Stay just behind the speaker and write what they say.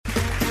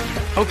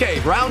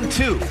Okay, round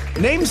 2.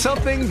 Name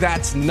something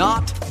that's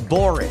not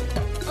boring.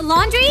 A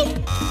laundry?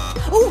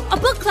 Ooh, a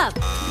book club.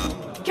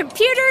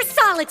 Computer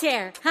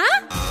solitaire,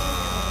 huh?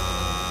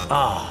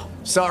 Ah,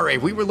 sorry,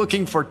 we were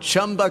looking for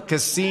Chumba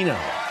Casino.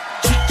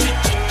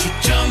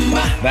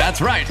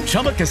 That's right,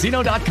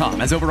 ChumbaCasino.com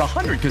has over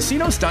 100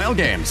 casino-style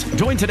games.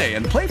 Join today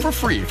and play for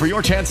free for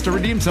your chance to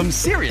redeem some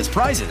serious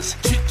prizes.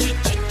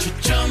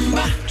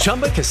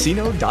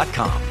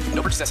 ChumbaCasino.com.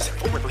 No purchase necessary.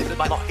 Void where prohibited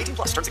by law. 18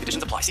 plus terms and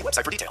conditions apply. See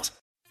website for details.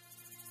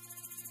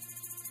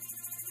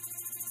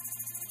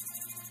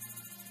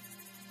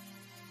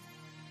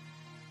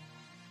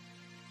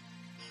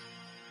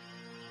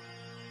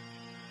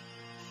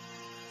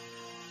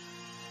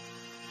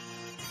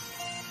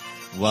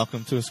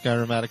 Welcome to a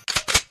Skyrim Addict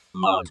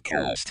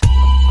Modcast.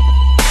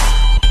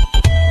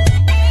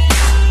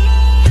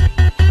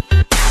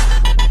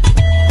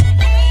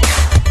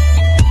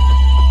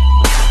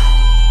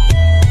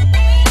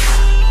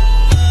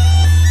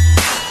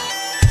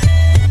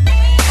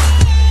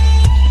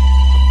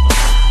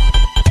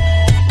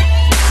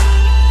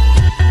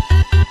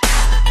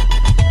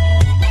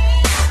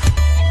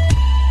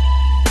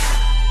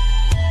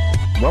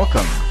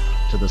 Welcome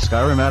to the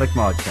Skyrim Addict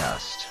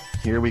Modcast.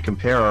 Here we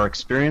compare our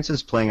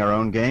experiences playing our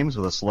own games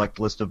with a select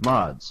list of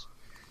mods.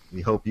 We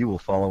hope you will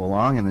follow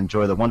along and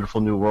enjoy the wonderful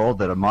new world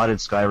that a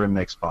modded Skyrim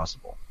makes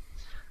possible.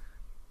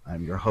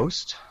 I'm your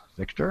host,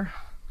 Victor.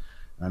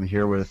 I'm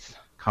here with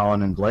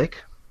Colin and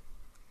Blake.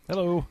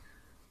 Hello.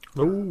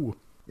 Hello.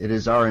 It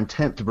is our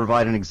intent to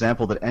provide an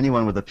example that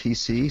anyone with a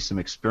PC, some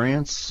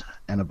experience,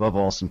 and above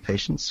all some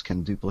patience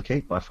can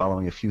duplicate by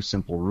following a few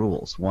simple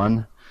rules.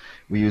 1,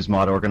 we use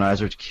Mod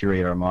Organizer to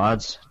curate our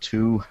mods.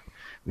 2,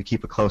 we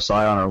keep a close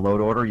eye on our load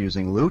order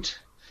using loot.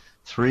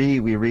 3,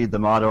 we read the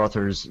mod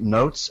author's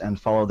notes and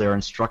follow their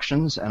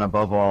instructions. And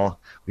above all,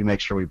 we make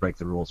sure we break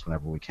the rules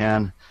whenever we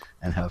can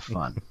and have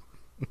fun.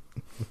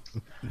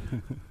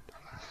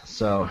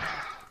 So,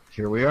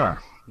 here we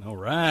are. All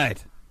right.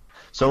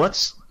 So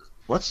let's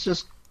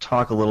just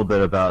talk a little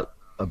bit about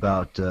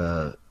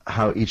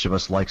how each of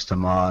us likes to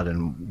mod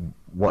and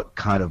what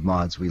kind of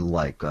mods we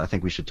like. I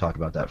think we should talk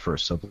about that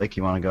first. So, Blake,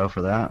 you want to go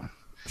for that?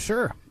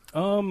 Sure.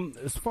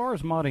 As far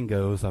as modding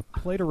goes, I've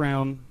played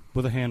around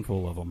with a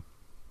handful of them.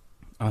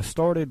 I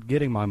started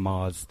getting my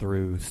mods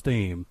through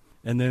Steam,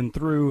 and then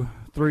through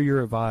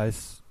your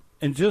advice,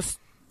 and just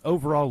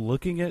overall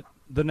looking at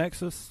the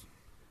Nexus,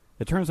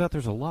 it turns out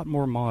there's a lot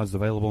more mods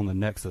available on the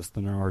Nexus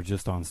than there are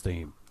just on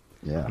Steam.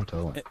 Yeah,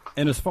 totally.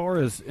 And as far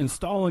as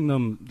installing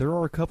them, there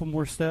are a couple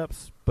more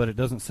steps, but it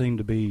doesn't seem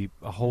to be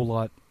a whole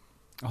lot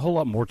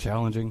more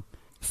challenging.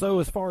 So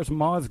as far as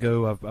mods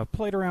go, I've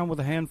played around with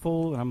a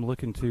handful, and I'm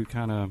looking to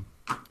kind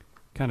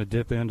of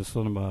dip into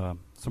some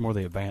more of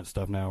the advanced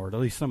stuff now, or at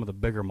least some of the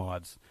bigger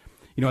mods.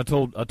 You know, I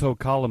told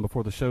Colin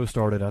before the show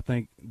started, I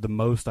think the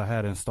most I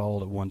had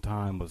installed at one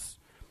time was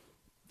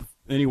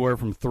anywhere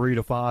from 3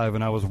 to 5,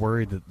 and I was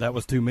worried that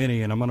was too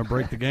many, and I'm going to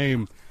break the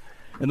game.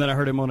 And then I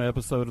heard him on an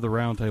episode of the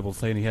Roundtable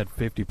saying he had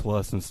 50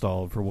 plus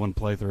installed for one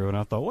playthrough, and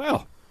I thought,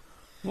 well,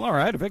 all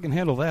right, if it can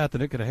handle that,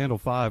 then it could handle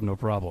 5, no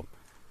problem.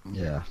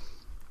 Yeah.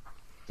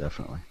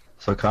 Definitely.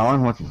 So,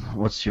 Colin,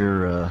 what's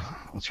your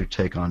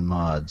take on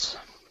mods?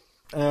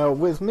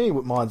 With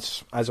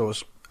mods, as I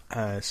was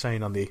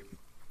saying on the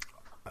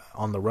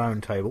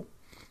round table,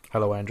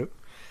 hello Andrew.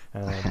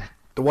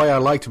 The way I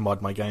like to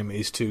mod my game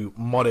is to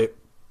mod it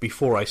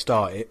before I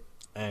start it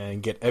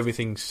and get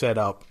everything set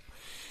up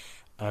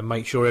and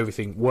make sure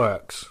everything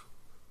works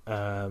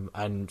and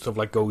sort of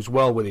like goes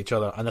well with each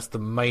other. And that's the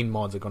main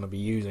mods I'm going to be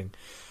using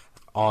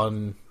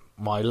on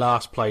my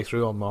last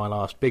playthrough, on my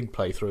last big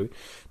playthrough.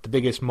 The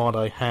biggest mod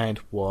I had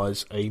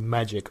was a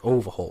magic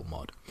overhaul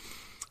mod,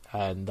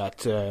 and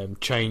that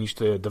changed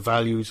the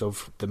values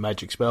of the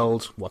magic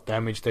spells, what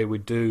damage they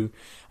would do,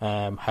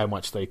 how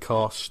much they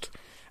cost,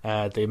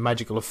 the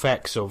magical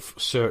effects of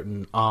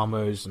certain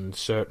armors and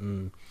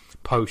certain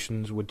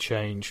potions would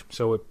change.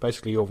 So it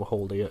basically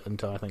overhauled the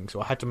entire thing.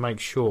 So I had to make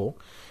sure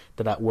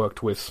that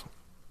worked with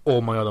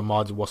all my other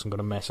mods. It wasn't going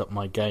to mess up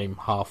my game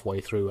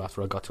halfway through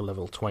after I got to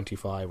level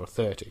 25 or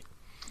 30.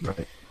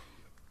 Right.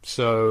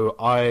 So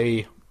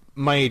I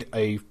made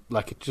a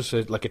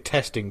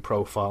testing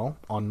profile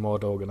on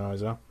Mod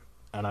Organizer,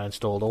 and I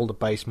installed all the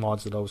base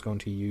mods that I was going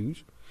to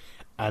use,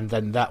 and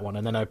then that one,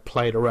 and then I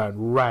played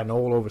around, ran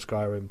all over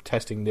Skyrim,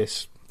 testing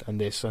this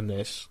and this and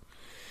this.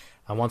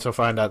 And once I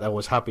found out I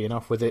was happy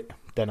enough with it,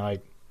 then I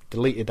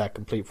deleted that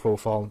complete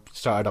profile,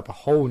 started up a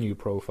whole new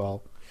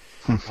profile,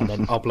 and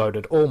then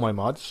uploaded all my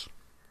mods,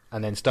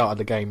 and then started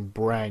the game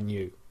brand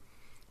new.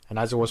 And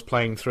as I was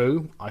playing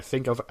through, I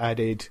think I've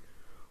added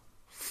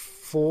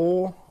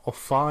 4 or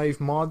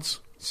 5 mods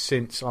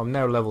since I'm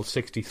now level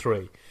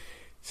 63.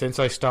 Since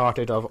I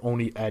started, I've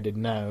only added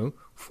now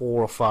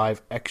 4 or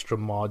 5 extra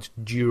mods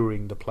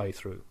during the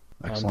playthrough.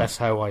 Excellent. And that's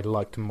how I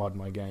like to mod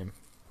my game.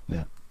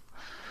 Yeah.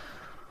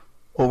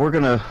 Well,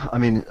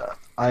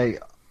 I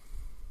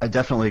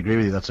definitely agree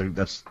with you.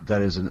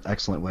 That is an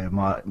excellent way of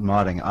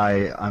modding.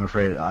 I'm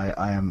afraid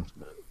I am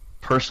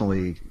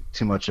personally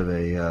too much of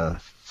a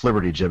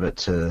flibbertigibbet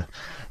to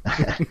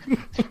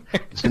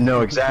to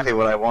know exactly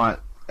what I want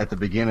at the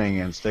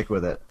beginning and stick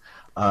with it.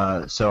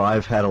 So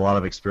I've had a lot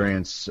of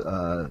experience,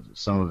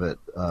 some of it,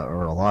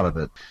 or a lot of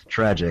it,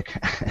 tragic,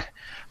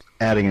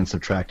 adding and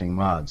subtracting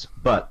mods.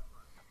 But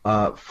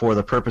for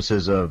the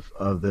purposes of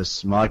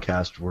this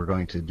modcast, we're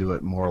going to do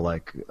it more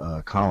like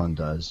Colin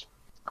does.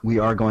 We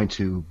are going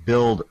to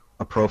build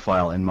a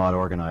profile in Mod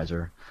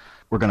Organizer.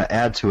 We're going to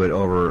add to it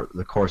over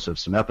the course of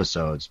some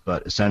episodes,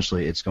 but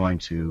essentially it's going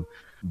to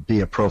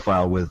be a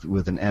profile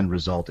with an end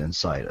result in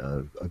sight,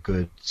 a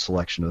good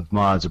selection of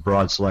mods, a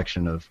broad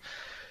selection of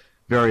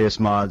various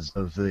mods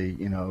of the,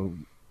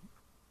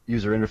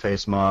 user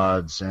interface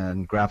mods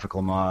and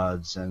graphical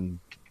mods and,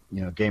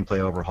 gameplay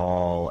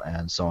overhaul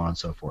and so on and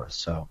so forth.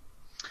 So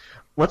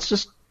let's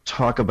just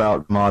talk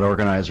about Mod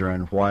Organizer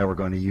and why we're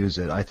going to use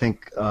it. I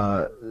think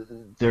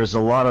there's a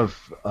lot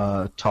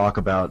of talk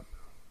about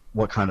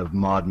what kind of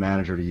mod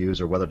manager to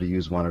use or whether to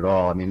use one at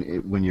all. I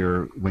mean, when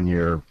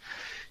you're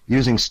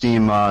using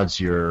Steam mods,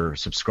 you're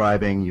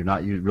subscribing, you're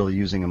not really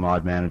using a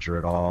mod manager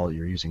at all,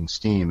 you're using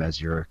Steam as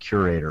your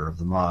curator of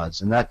the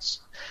mods, and that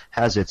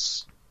has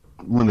its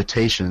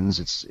limitations.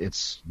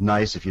 It's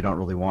nice if you don't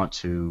really want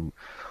to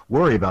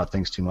worry about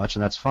things too much,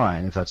 and that's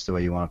fine. If that's the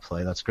way you want to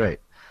play, that's great.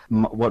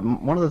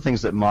 One of the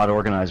things that Mod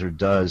Organizer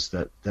does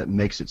that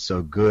makes it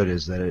so good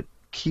is that it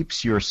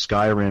keeps your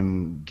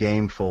Skyrim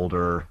game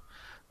folder,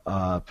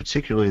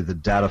 particularly the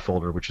data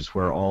folder, which is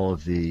where all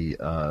of the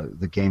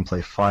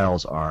gameplay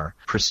files are,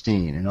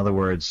 pristine. In other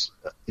words,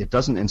 it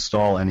doesn't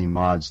install any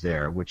mods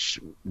there, which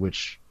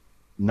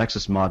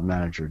Nexus Mod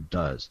Manager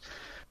does.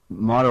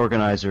 Mod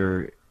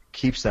Organizer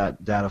keeps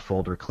that data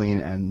folder clean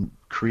and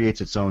creates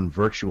its own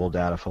virtual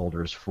data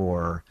folders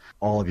for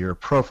all of your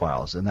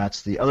profiles. And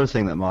that's the other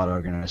thing that Mod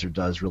Organizer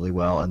does really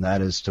well, and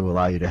that is to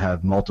allow you to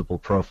have multiple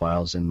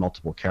profiles and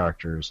multiple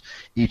characters,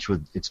 each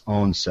with its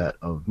own set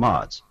of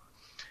mods,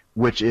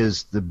 which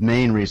is the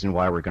main reason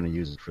why we're going to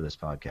use it for this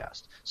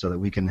podcast, so that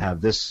we can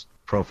have this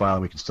profile,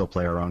 we can still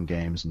play our own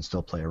games and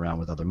still play around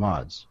with other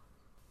mods.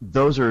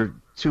 Those are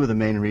two of the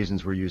main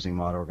reasons we're using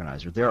Mod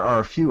Organizer. There are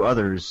a few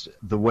others.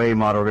 The way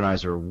Mod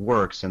Organizer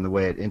works and the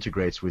way it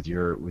integrates with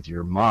your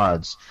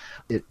mods,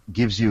 it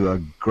gives you a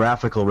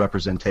graphical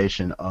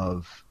representation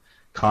of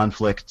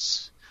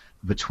conflicts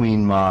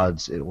between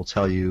mods. It will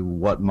tell you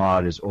what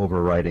mod is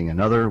overwriting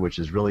another, which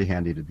is really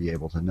handy to be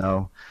able to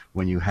know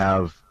when you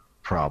have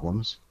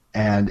problems.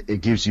 And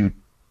it gives you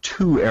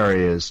two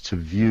areas to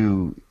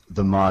view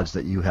the mods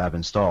that you have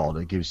installed.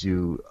 It gives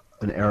you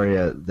an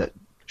area that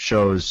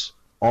shows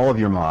all of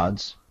your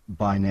mods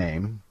by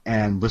name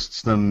and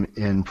lists them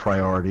in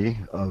priority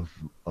of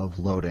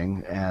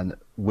loading and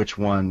which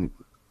one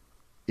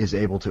is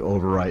able to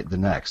overwrite the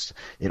next.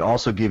 It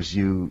also gives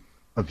you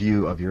a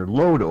view of your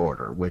load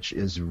order, which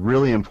is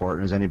really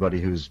important, as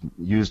anybody who's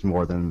used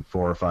more than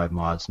 4 or 5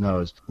 mods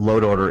knows.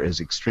 Load order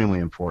is extremely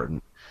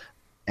important.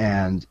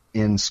 And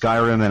in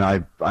Skyrim,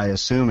 and I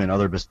assume in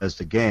other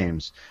Bethesda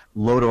games,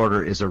 load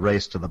order is a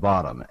race to the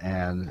bottom,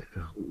 and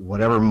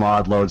whatever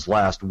mod loads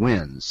last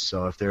wins.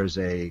 So if there's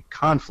a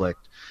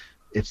conflict,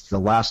 it's the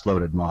last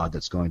loaded mod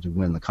that's going to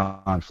win the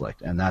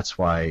conflict, and that's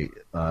why,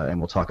 and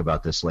we'll talk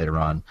about this later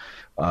on,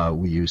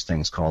 we use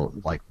things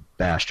called like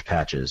bashed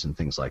patches and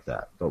things like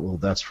that. But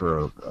that's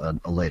for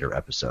a later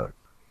episode.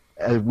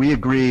 We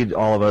agreed,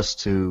 all of us,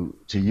 to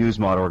use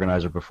Mod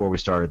Organizer before we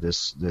started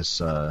this.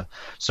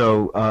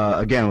 So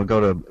again, we'll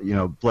go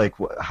to Blake.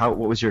 What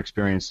was your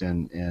experience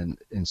in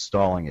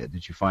installing it?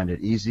 Did you find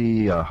it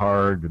easy,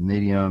 hard,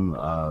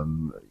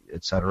 medium,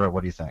 etc.?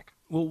 What do you think?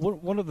 Well,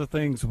 one of the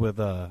things with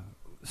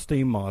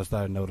Steam mods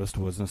that I noticed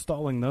was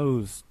installing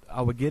those.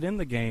 I would get in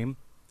the game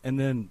and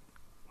then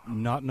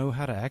not know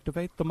how to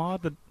activate the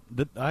mod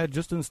that I had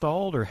just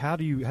installed, or how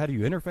do you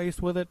interface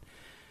with it.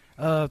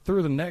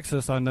 Through the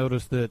Nexus, I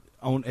noticed that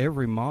on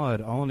every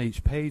mod, on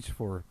each page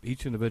for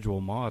each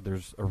individual mod,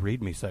 there's a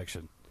README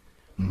section.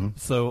 Mm-hmm.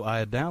 So I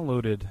had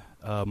downloaded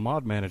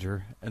Mod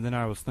Manager, and then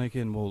I was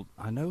thinking, well,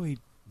 I know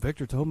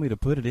Victor told me to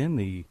put it in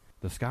the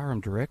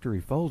Skyrim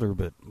directory folder,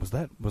 but was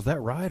that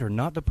right or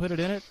not to put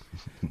it in it?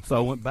 So I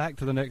went back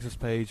to the Nexus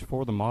page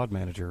for the Mod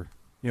Manager,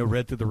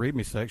 read through the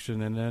README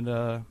section, and then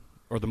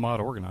or the Mod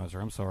Organizer,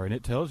 I'm sorry, and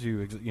it tells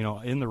you,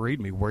 in the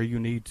README where you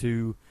need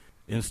to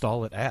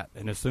install it at.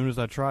 And as soon as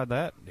I tried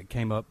that, it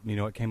came up,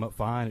 it came up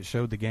fine. It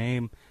showed the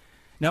game.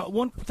 Now,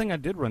 one thing I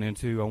did run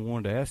into, I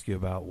wanted to ask you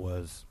about,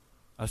 was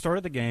I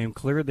started the game,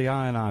 cleared the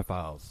INI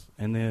files,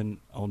 and then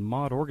on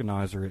Mod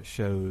Organizer it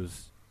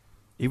shows,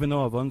 even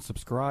though I've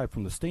unsubscribed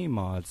from the Steam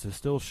mods, it's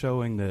still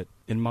showing that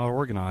in Mod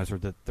Organizer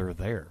that they're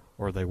there,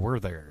 or they were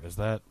there. Is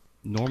that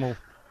normal?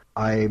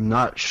 I'm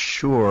not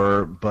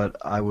sure, but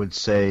I would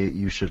say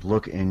you should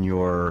look in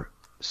your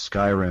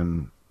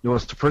Skyrim. Well,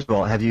 first of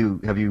all, have you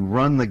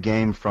run the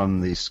game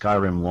from the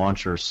Skyrim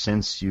launcher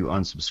since you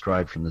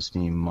unsubscribed from the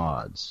Steam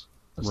mods?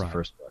 That's right. The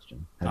first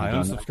question. I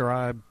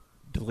unsubscribed,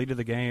 deleted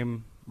the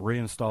game,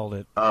 reinstalled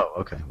it. Oh,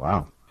 okay.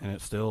 Wow. And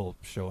it's still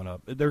showing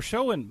up.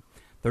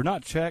 They're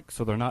not checked,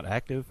 so they're not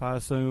active, I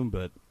assume,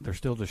 but they're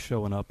still just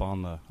showing up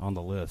on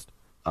the list.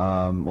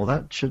 Well,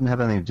 that shouldn't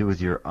have anything to do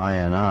with your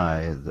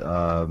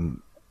INI.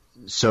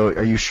 So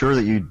are you sure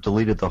that you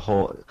deleted the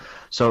whole?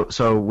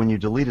 So when you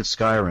deleted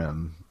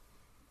Skyrim,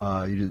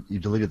 you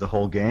deleted the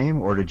whole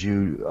game, or did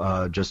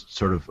you just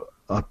sort of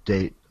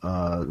update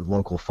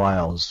local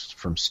files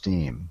from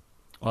Steam?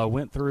 I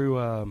went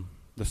through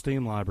the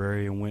Steam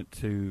library and went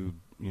to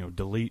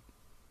delete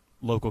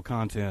local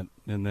content,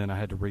 and then I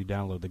had to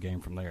re-download the game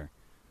from there.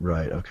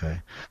 Right.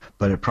 Okay.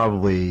 But it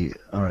probably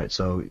all right.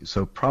 So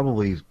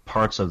probably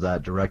parts of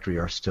that directory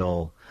are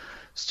still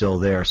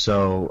there.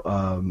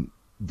 So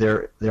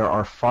there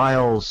are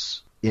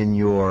files in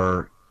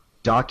your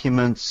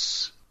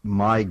Documents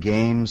My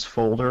Games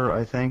folder,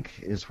 I think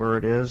is where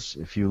it is.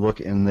 If you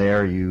look in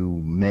there,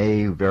 you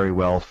may very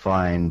well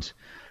find.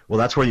 Well,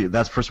 that's where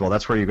first of all,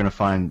 that's where you're going to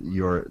find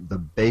the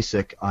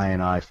basic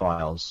INI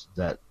files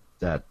that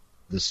the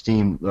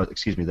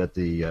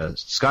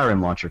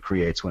Skyrim launcher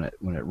creates when it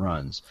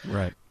runs.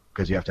 Right.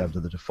 Because you have to have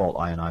the default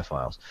INI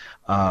files.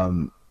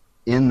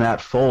 In that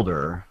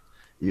folder,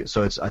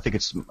 so it's. I think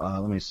it's.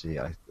 Let me see.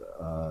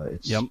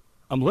 It's. Yep.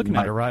 I'm looking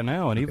at it right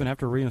now, and even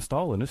after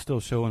reinstalling, it's still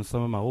showing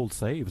some of my old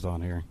saves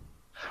on here.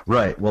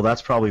 Right. Well,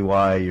 that's probably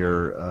why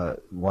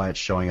why it's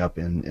showing up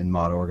in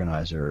Mod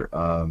Organizer.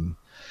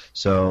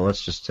 So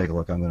let's just take a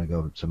look. I'm going to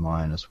go to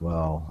mine as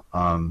well.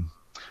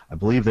 I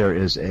believe there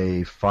is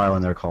a file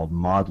in there called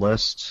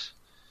modlist.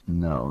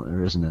 No,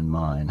 there isn't in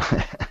mine.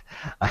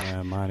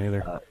 Mine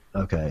either.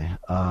 Okay.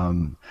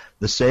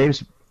 The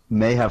saves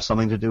may have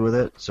something to do with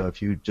it. So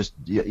if you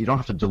don't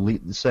have to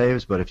delete the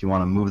saves, but if you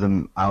want to move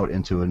them out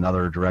into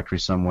another directory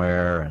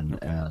somewhere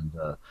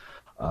and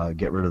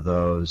get rid of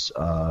those,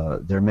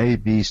 there may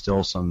be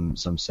still some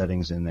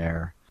settings in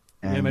there.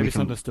 And maybe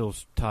something's still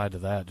tied to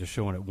that, just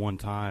showing it one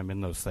time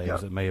in those saves.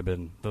 Yep. It may have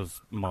been those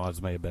mods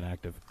may have been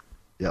active.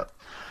 Yep.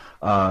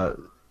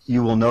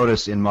 You will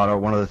notice in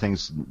one of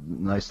the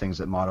nice things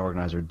that Mod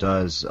Organizer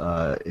does,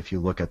 if you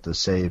look at the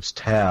Saves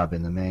tab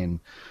in the main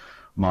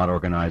Mod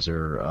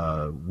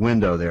Organizer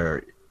window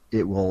there,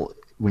 it will,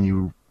 when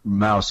you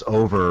mouse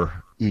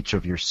over each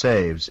of your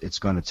saves, it's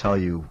going to tell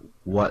you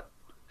what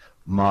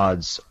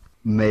mods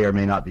may or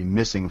may not be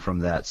missing from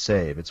that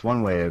save. It's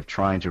one way of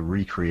trying to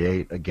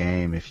recreate a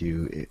game if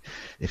you've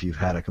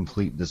had a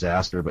complete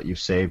disaster but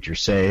you've saved your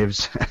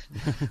saves,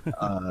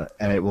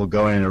 and it will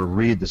go in and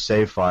read the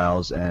save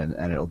files and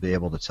it'll be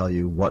able to tell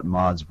you what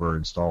mods were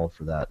installed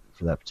for that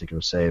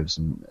particular saves,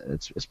 and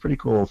it's a pretty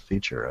cool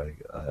feature.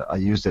 I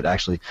used it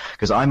actually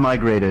because I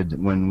migrated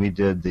when we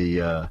did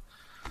when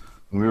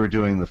we were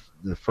doing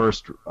the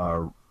first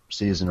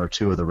season or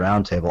two of the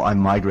roundtable. I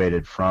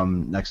migrated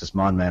from Nexus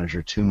Mod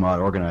Manager to Mod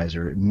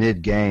Organizer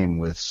mid-game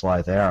with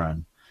Slythe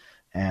Aaron,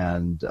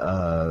 and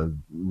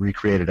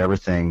recreated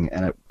everything,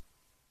 and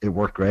it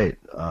worked great.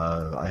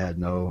 I had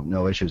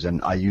no issues,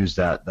 and I used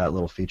that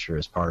little feature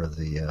as part of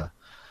the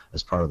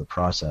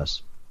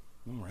process.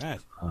 All right.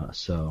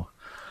 So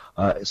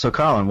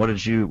Colin,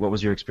 what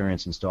was your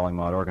experience installing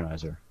Mod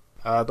Organizer?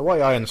 The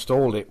way I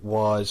installed it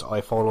was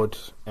I followed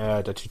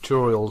the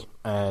tutorial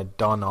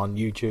done on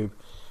YouTube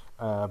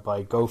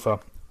by Gopher,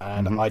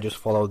 and I just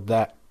followed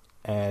that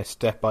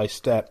step by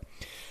step.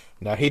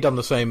 Now he done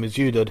the same as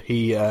you did.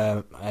 He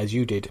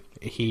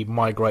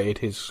migrated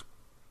his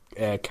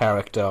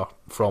character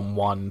from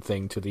one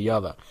thing to the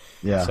other.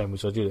 Yeah. Same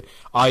as I did.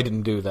 I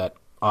didn't do that.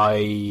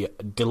 I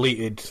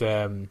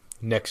deleted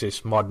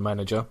Nexus Mod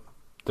Manager,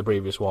 the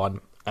previous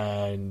one,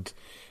 and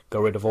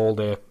got rid of all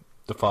the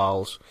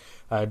files.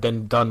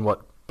 Then done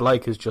what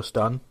Blake has just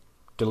done.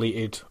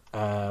 Deleted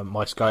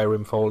my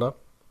Skyrim folder,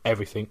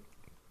 everything.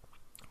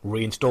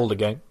 Reinstalled the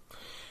game,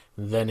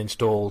 then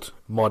installed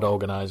Mod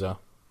Organizer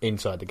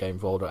inside the game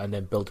folder, and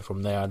then built it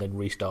from there, and then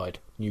restarted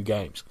new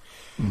games.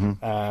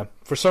 Mm-hmm.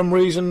 For some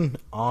reason,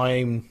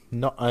 I'm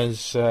not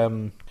as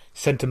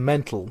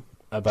sentimental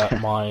about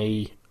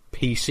my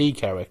PC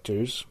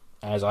characters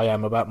as I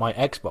am about my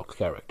Xbox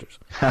characters.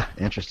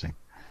 Interesting.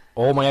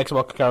 All my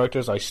Xbox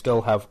characters, I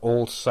still have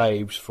all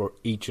saves for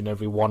each and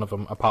every one of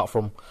them, apart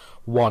from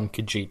one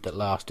Khajiit that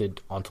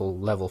lasted until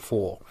level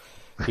 4.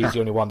 He's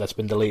the only one that's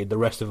been deleted. The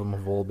rest of them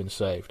have all been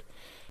saved.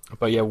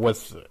 But yeah,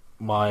 with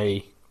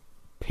my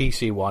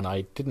PC one,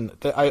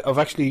 I've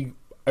actually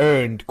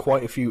earned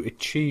quite a few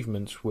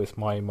achievements with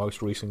my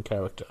most recent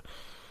character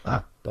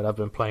that I've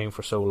been playing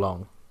for so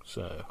long.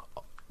 So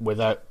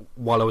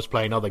while I was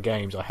playing other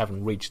games, I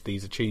haven't reached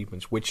these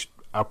achievements, which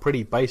are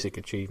pretty basic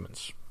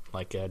achievements,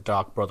 like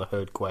Dark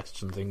Brotherhood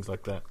quests and things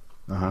like that.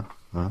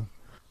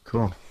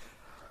 Cool.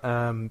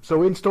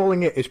 So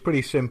installing it is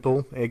pretty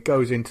simple. It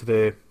goes into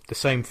the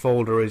same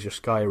folder as your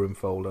Skyrim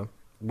folder.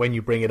 When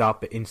you bring it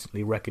up, it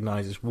instantly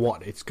recognizes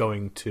what it's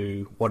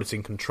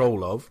in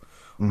control of,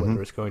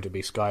 whether it's going to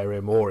be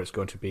Skyrim or it's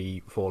going to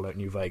be Fallout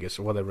New Vegas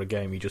or whatever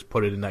game. You just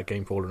put it in that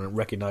game folder and it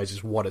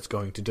recognizes what it's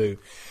going to do.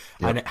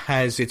 Yep. And it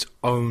has its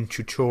own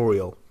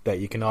tutorial that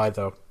you can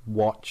either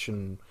watch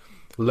and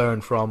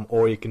learn from,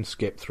 or you can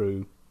skip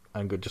through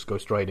and just go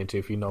straight into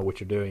if you know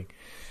what you're doing.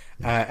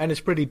 And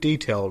it's pretty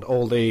detailed.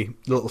 All the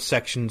little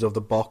sections of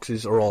the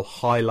boxes are all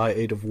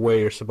highlighted of where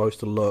you're supposed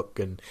to look,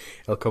 and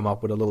it'll come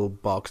up with a little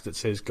box that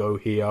says, go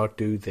here,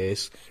 do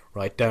this,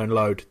 right,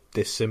 download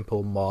this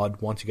simple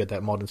mod. Once you get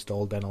that mod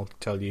installed, then I'll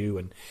tell you.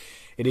 And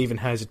it even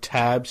has a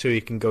tab so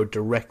you can go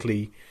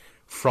directly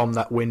from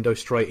that window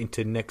straight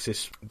into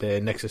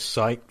the Nexus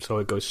site, so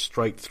it goes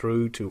straight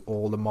through to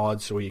all the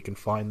mods so you can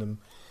find them.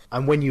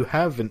 And when you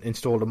have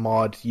installed a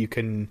mod, you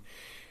can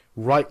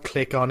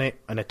right-click on it,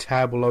 and a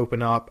tab will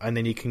open up, and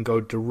then you can go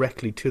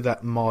directly to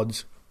that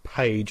mod's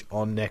page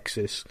on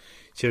Nexus,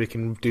 so you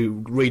can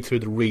read through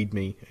the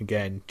README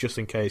again, just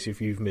in case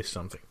if you've missed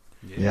something.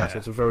 Yeah. So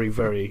it's a very,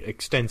 very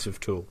extensive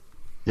tool.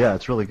 Yeah,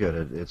 it's really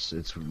good. It's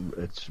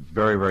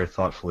very, very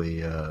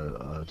thoughtfully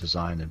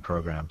designed and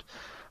programmed.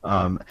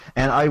 And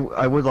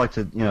I would like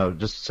to,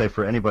 just say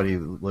for anybody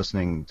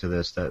listening to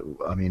this that,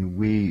 I mean,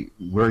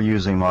 we're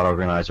using Mod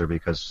Organizer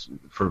because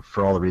for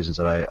all the reasons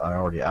that I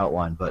already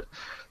outlined, but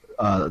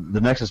the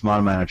Nexus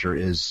Mod Manager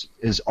is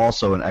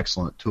also an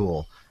excellent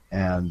tool,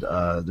 and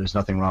there's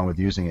nothing wrong with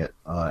using it,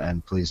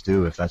 and please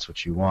do if that's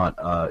what you want.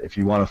 If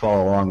you want to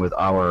follow along with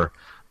our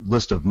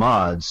list of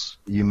mods,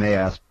 you may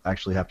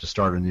actually have to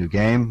start a new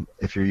game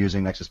if you're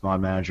using Nexus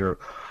Mod Manager,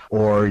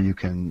 or you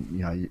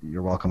can,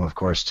 you're welcome, of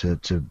course,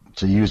 to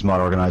use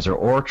Mod Organizer,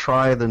 or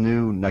try the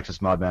new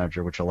Nexus Mod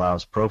Manager, which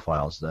allows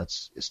profiles.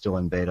 That's still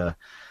in beta.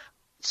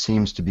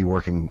 Seems to be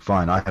working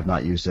fine. I have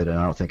not used it, and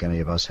I don't think any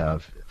of us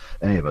have.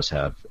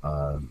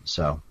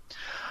 So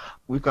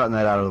we've gotten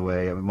that out of the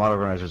way. I mean, Mod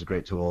Organizer is a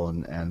great tool,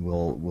 and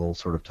we'll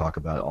sort of talk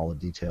about all the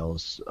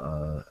details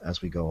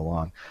as we go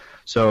along.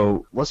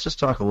 So let's just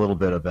talk a little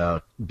bit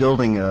about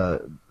building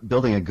a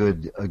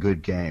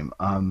good game.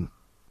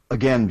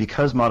 Again,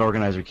 because Mod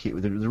Organizer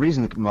the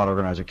reason Mod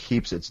Organizer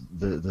keeps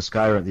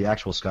the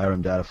actual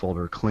Skyrim data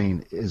folder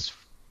clean is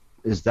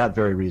that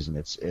very reason.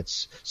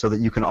 It's so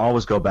that you can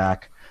always go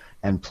back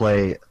and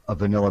play a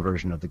vanilla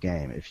version of the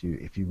game if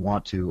you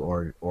want to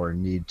or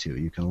need to.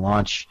 You can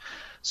launch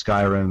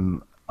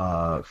Skyrim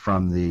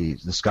from the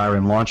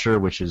Skyrim launcher,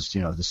 which is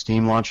the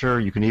Steam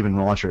launcher. You can even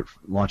launch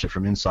it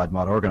from inside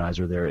Mod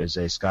Organizer. There is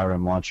a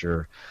Skyrim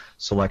launcher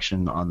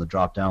selection on the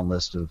drop-down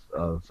list of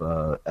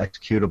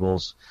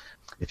executables.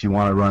 If you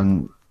want to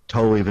run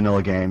totally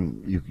vanilla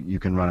game, you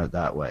can run it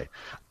that way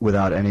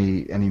without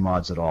any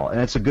mods at all. And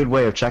it's a good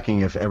way of checking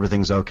if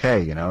everything's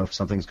okay. If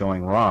something's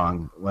going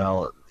wrong,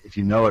 well, if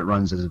you know it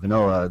runs as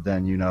vanilla,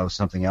 then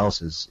something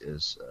else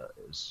is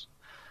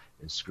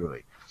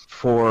screwy.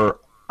 For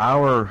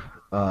our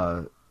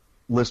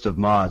list of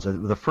mods,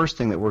 the first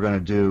thing that we're going to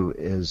do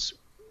is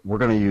we're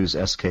going to use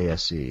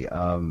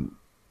SKSE,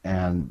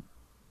 and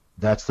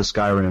that's the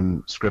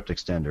Skyrim script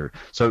extender.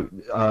 So,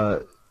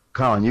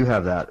 Colin, you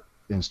have that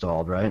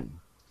installed, right?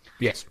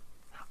 Yes.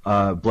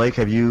 Blake,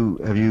 have you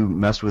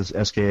messed with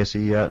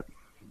SKSE yet?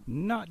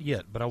 Not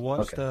yet, but I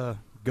watched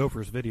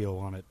Gopher's video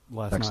on it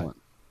last Excellent. night.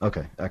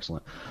 Okay,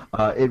 excellent.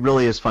 It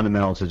really is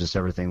fundamental to just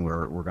everything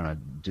we're going to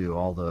do.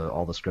 All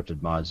the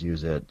scripted mods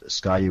use it.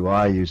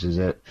 SkyUI uses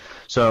it.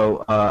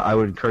 So I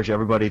would encourage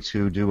everybody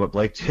to do what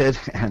Blake did,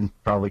 and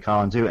probably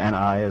Colin too, and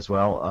I as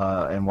well,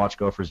 and watch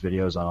Gopher's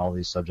videos on all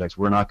these subjects.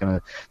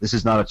 This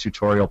is not a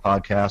tutorial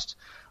podcast,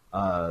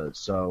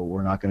 so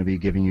we're not going to be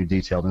giving you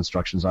detailed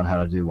instructions on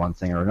how to do one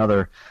thing or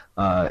another.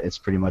 It's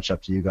pretty much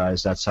up to you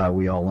guys. That's how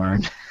we all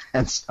learned,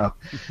 and so.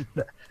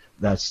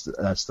 That's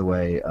the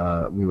way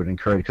we would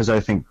encourage, because I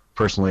think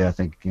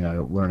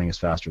learning is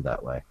faster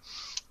that way.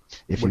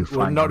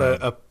 We're not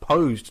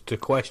opposed to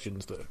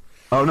questions, though.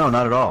 Oh no,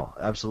 not at all.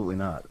 Absolutely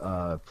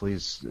not.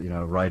 Please,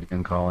 write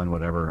in, call in,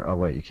 whatever. Oh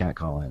wait, you can't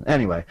call in.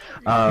 Anyway.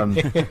 Yeah,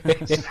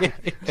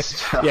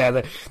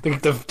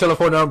 the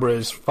telephone number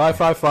is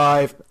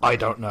 555. I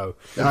don't know.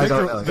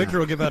 Victor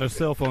will give out his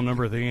cell phone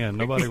number at the end.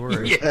 Nobody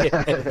worries.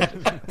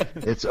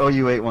 It's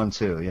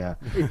OU812. Yeah.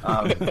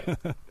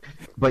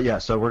 But yeah,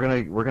 so we're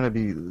gonna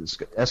be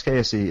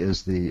SKSE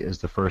is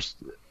the first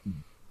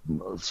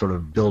sort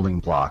of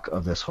building block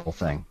of this whole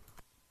thing.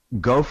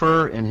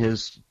 Gopher in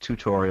his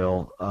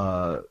tutorial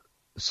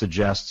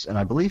suggests, and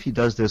I believe he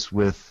does this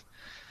with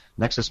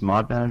Nexus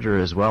Mod Manager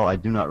as well. I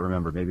do not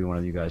remember. Maybe one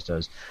of you guys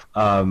does.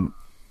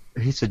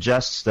 He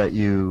suggests that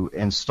you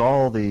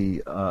install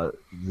the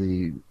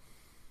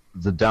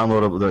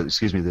downloadable,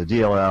 the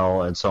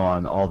DLL and so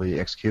on, all the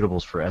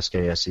executables for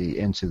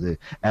SKSE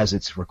as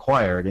it's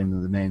required into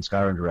the main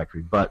Skyrim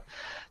directory. But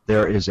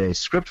there is a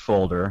script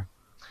folder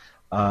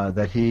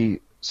that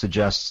he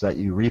suggests that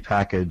you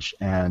repackage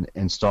and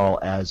install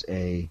as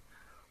a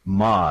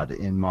mod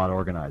in Mod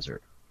Organizer.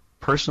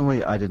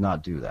 Personally, I did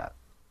not do that.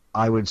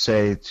 I would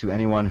say to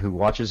anyone who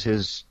watches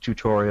his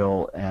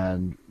tutorial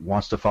and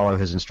wants to follow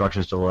his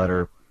instructions to the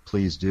letter,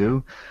 please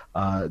do.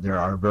 There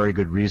are very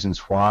good reasons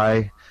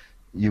why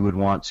you would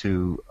want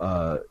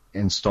to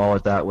install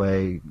it that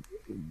way,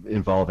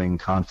 involving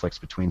conflicts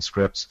between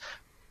scripts.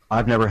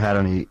 I've never had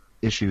any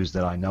issues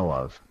that I know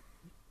of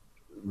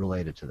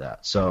related to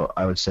that. So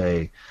I would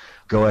say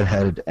go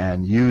ahead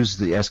and use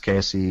the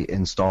SKSE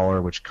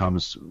installer, which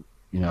comes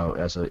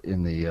as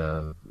in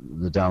the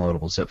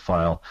downloadable zip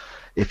file,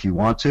 if you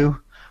want to,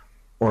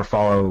 or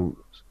follow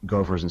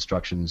Gopher's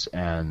instructions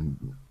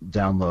and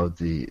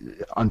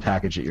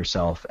unpackage it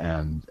yourself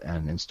and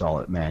install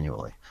it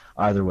manually.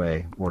 Either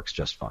way works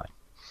just fine.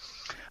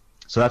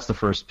 So that's the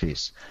first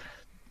piece.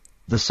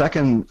 The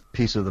second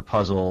piece of the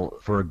puzzle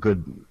for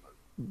good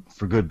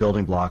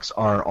building blocks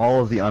are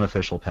all of the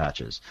unofficial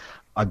patches.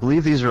 I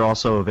believe these are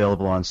also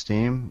available on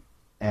Steam,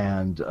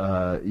 and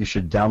you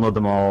should download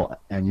them all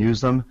and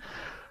use them.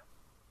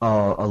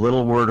 A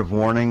little word of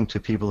warning to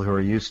people who are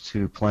used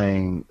to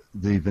playing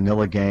the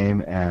vanilla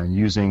game and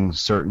using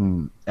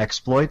certain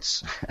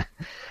exploits.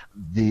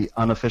 The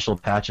unofficial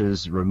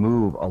patches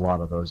remove a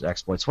lot of those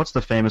exploits. What's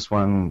the famous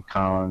one,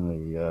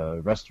 Colin?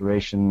 The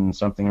restoration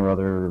something or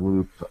other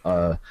loop?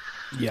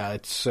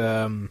 It's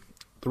the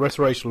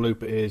restoration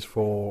loop is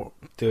for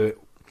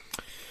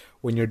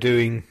when you're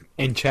doing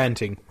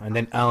enchanting and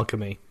then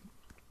alchemy,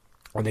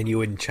 and then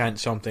you enchant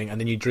something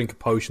and then you drink a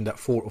potion that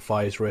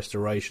fortifies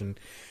restoration.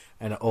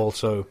 And it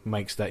also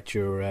makes that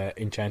your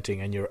enchanting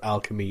and your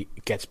alchemy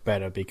gets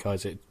better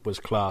because it was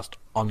classed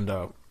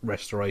under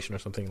restoration or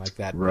something like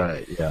that.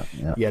 Right. Yeah.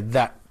 Yeah.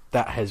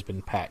 That has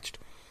been patched.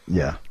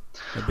 Yeah.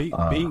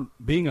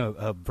 Being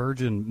a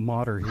virgin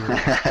modder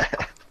here,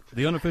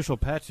 the unofficial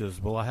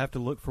patches. Will I have to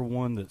look for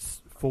one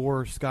that's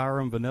for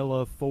Skyrim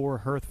Vanilla,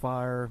 for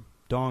Hearthfire,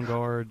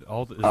 Dawnguard?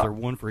 Is there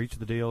one for each of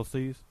the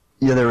DLCs?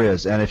 Yeah, there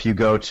is. And if you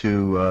go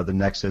to the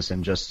Nexus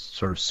and just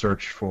sort of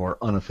search for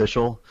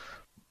unofficial,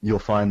 you'll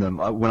find them.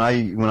 When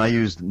I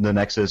used the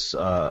Nexus,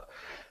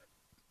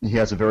 he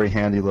has a very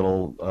handy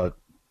little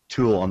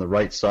tool on the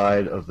right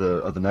side of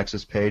the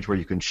Nexus page where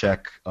you can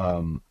check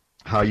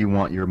how you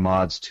want your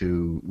mods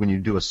to, when you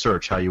do a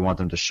search, how you want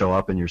them to show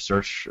up in your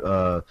search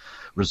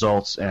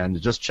results, and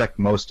just check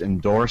most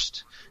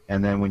endorsed.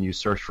 And then when you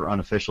search for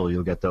unofficial,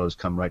 you'll get those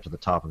come right to the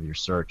top of your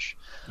search.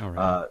 All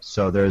right.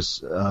 So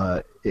there's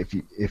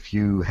if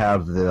you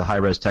have the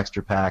high-res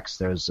texture packs,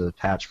 there's a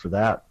patch for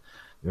that.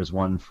 There's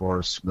one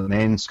for the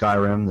main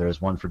Skyrim.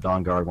 There's one for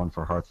Dawnguard, one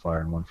for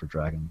Hearthfire, and one for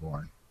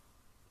Dragonborn.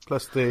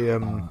 Plus, they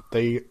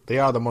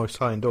are the most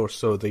high endorsed,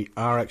 so they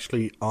are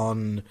actually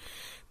on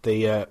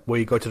the where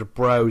you go to the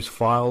browse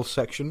files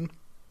section.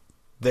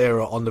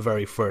 They're on the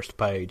very first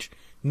page.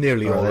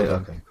 Nearly all of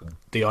them, okay, cool.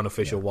 The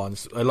unofficial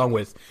ones, along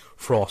with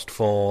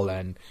Frostfall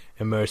and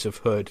Immersive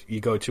Hood. You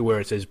go to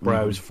where it says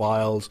browse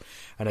files,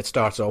 and it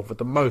starts off with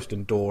the most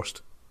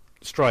endorsed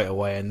straight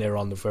away, and they're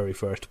on the very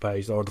first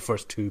page, or the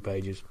first 2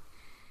 pages.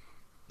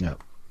 Yeah.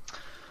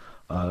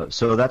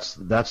 So that's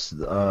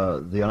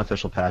the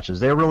unofficial patches.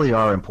 They really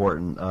are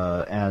important,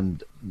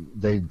 and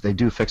they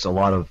do fix a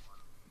lot of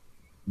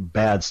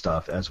bad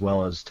stuff as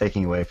well as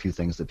taking away a few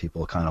things that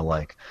people kind of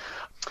like.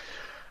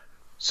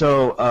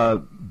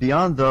 So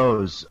beyond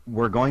those,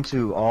 we're going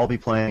to all be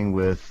playing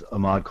with a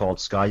mod called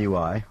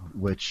SkyUI,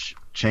 which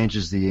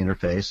changes the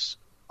interface,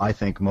 I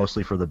think,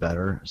 mostly for the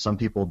better. Some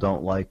people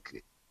don't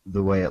like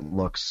the way it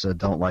looks,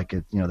 don't like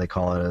it. They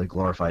call it a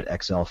glorified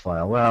Excel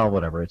file. Well,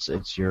 whatever.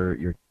 It's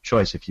your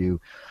choice if you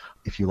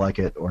like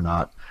it or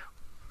not.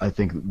 I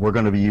think we're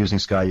going to be using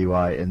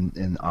SkyUI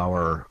in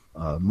our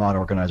mod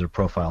organizer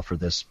profile for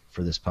this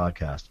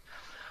podcast.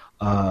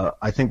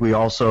 I think we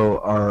also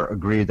are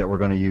agreed that we're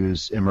going to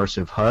use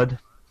Immersive HUD.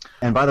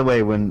 And by the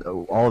way, when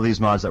all of these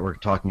mods that we're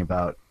talking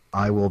about,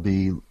 I will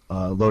be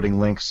loading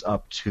links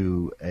up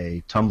to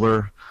a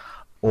Tumblr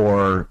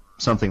or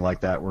something like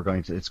that.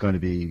 It's going to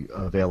be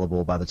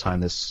available by the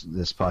time this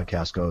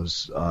podcast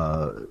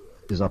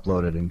is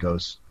uploaded and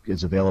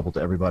is available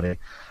to everybody.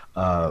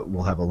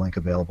 We'll have a link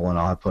available, and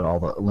I'll put all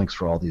the links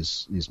for all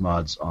these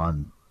mods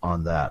on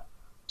that.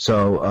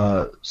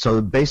 So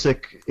the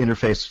basic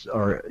interface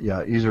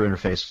user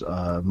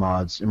interface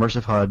mods,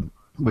 Immersive HUD,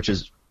 which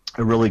is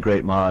a really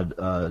great mod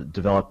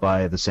developed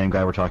by the same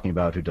guy we're talking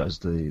about who does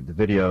the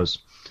videos,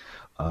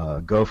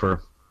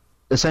 Gopher.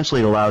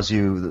 Essentially, it allows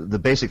you, the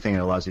basic thing it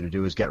allows you to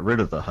do is get rid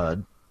of the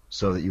HUD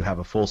so that you have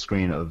a full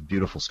screen of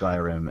beautiful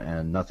Skyrim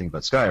and nothing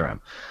but Skyrim.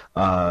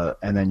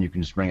 And then you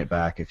can just bring it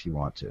back if you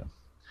want to.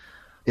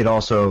 It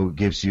also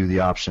gives you the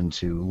option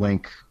to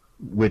link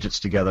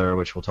widgets together,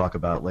 which we'll talk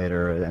about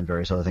later, and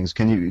various other things.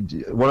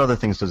 What other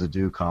things does it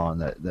do, Colin,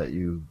 that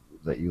you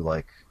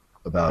like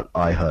about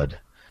iHUD?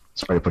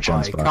 Sorry to put you on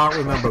the spot. I can't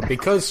remember,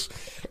 because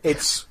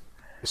it's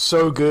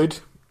so good,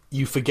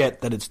 you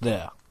forget that it's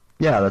there.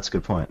 Yeah, that's a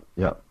good point.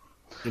 Yeah.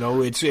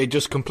 It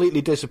just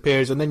completely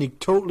disappears, and then you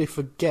totally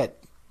forget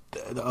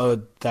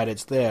that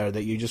it's there.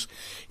 That you just,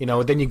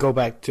 then you go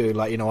back to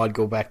I'd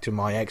go back to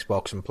my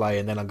Xbox and play,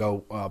 and then I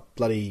go,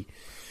 bloody,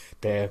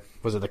 the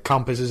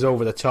compass is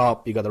over the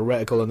top. You got the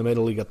reticle in the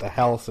middle. You got the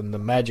health, and the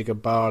magic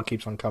bar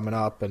keeps on coming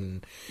up,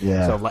 and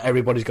so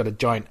everybody's got a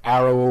giant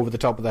arrow over the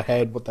top of the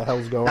head. What the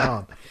hell's going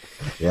on?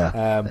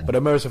 But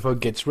Immersive HUD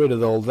gets rid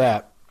of all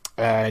that,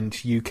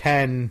 and you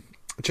can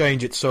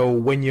change it so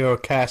when you're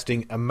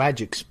casting a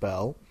magic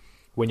spell,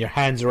 when your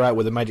hands are out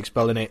with a magic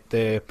spell in it,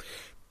 the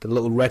the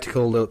little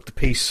reticle, the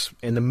piece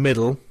in the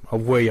middle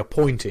of where you're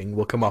pointing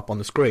will come up on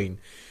the screen.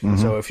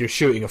 So if you're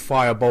shooting a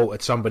firebolt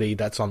at somebody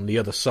that's on the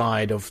other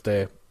side of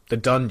the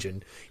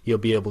dungeon, you'll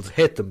be able to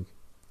hit them.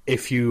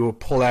 If you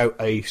pull out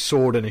a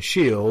sword and a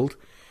shield,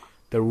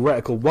 the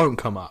reticle won't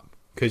come up.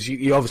 Because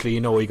you obviously you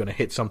know you're going to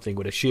hit something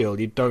with a shield.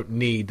 You don't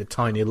need the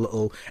tiny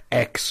little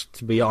X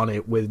to be on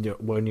it when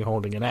you're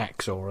holding an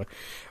axe or a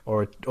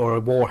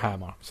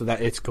warhammer, so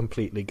that it's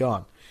completely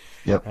gone.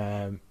 Yep.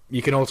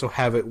 You can also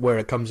have it where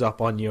it comes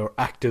up on your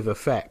active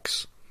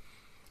effects.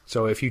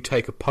 So if you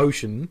take a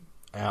potion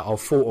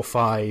of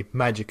Fortify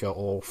Magicka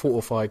or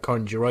Fortify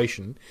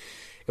Conjuration,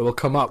 it will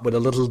come up with a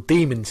little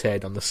demon's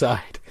head on the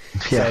side,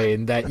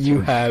 saying that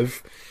you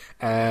have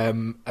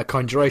a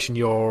conjuration,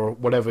 your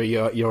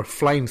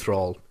flame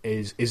thrall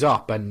is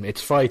up and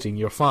it's fighting,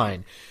 you're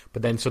fine.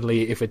 But then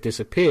suddenly, if it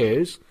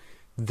disappears,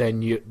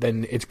 then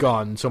it's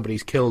gone.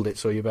 Somebody's killed it,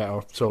 so you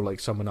better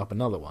summon up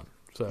another one.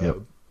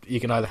 So you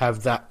can either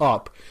have that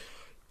up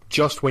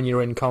just when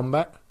you're in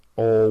combat,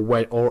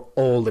 or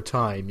all the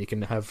time. You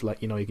can have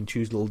you can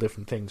choose little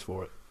different things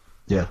for it.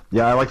 Yeah,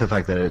 I like the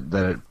fact that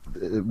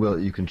it will.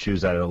 You can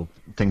choose that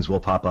things will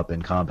pop up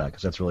in combat,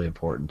 because that's really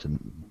important,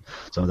 and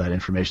some of that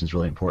information is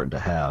really important to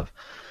have.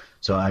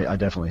 So I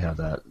definitely have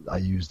that. I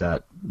use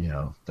that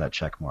that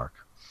check mark.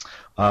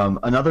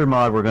 Another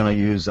mod we're going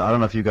to use. I don't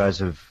know if you guys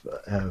have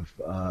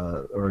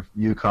or if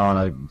you,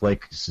 Colin,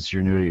 Blake, since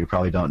you're new to it, you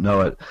probably don't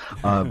know it,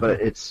 but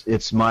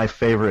it's my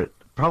favorite.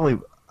 Probably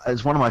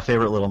it's one of my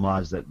favorite little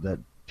mods that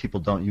people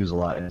don't use a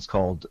lot, and it's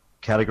called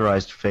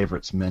Categorized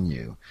Favorites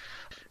Menu.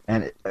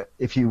 And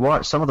if you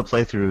watch some of the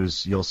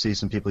playthroughs, you'll see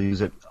some people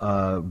use it.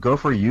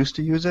 Gopher used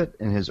to use it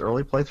in his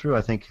early playthrough.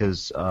 I think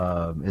his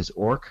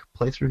Orc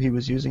playthrough, he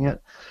was using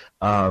it.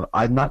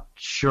 I'm not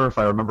sure if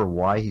I remember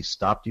why he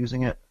stopped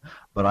using it,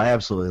 but I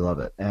absolutely love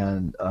it.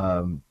 And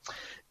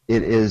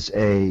it is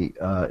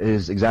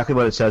exactly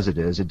what it says it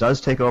is. It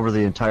does take over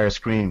the entire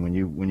screen when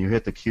you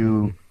hit the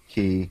Q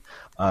key.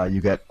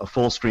 You get a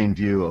full screen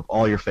view of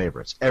all your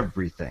favorites,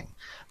 everything,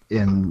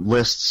 in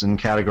lists and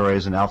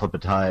categories and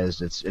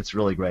alphabetized. It's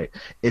really great.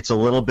 It's a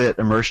little bit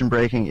immersion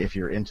breaking if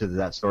you're into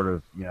that sort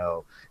of,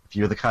 if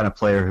you're the kind of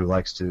player who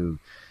likes to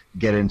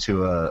get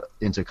into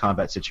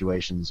combat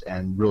situations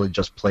and really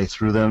just play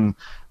through them,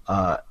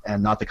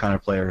 and not the kind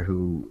of player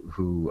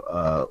who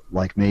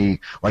like me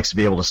likes to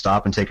be able to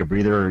stop and take a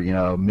breather,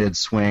 mid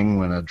swing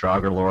when a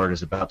Draugr Lord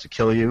is about to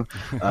kill you,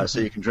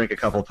 so you can drink a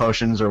couple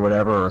potions or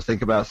whatever, or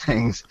think about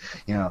things,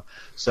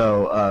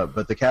 So,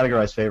 but the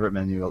categorized favorite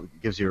menu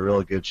gives you a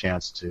really good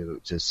chance to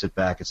sit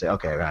back and say,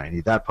 okay, I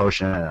need that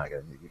potion, and I'm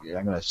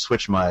going to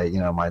switch my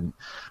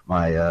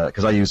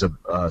because I use a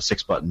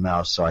 6-button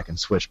mouse, so I can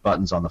switch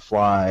buttons on the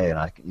fly,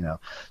 and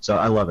so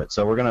I love it.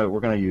 So we're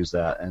gonna use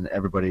that, and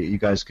everybody, you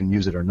guys can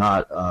use it or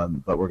not,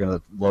 but we're going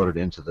to load it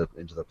into the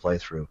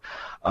playthrough,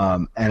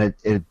 and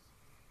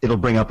it'll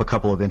bring up a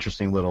couple of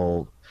interesting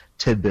little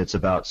tidbits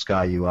about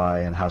Sky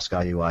UI and how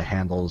Sky UI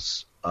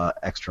handles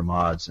extra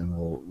mods, and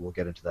we'll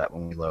get into that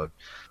when we load.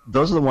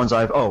 Those are the ones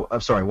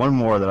I'm sorry, one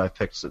more that I've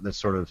picked that's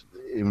sort of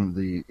in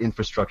the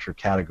infrastructure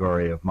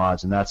category of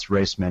mods, and that's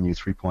Race Menu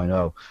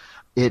 3.0.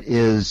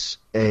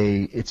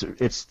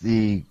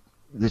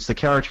 It's the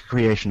character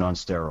creation on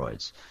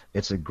steroids.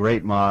 It's a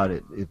great mod.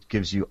 It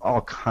gives you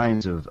all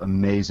kinds of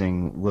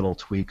amazing little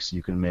tweaks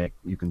you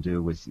can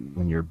do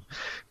when you're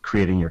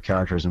creating your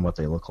characters and what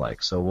they look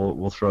like. So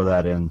we'll throw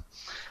that in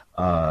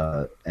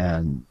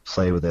and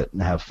play with it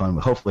and have fun.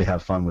 Hopefully,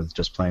 have fun with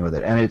just playing with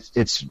it. And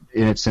it's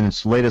in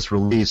its latest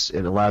release.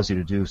 It allows you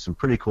to do some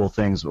pretty cool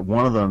things. But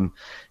one of them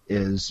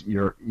is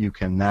you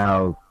can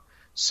now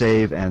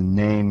save and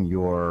name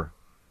your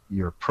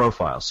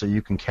profile, so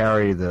you can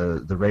carry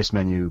the race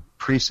menu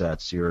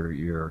presets,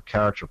 your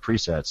character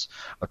presets,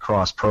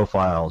 across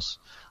profiles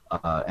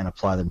and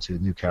apply them to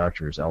new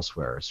characters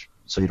elsewhere.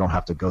 So you don't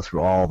have to go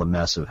through all the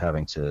mess of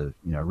having to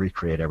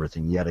recreate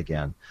everything yet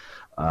again.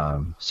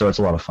 So it's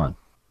a lot of fun.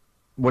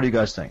 What do you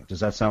guys think? Does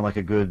that sound like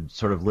a good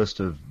sort of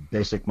list of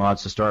basic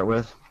mods to start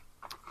with?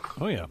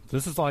 Oh yeah,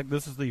 this is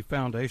the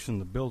foundation,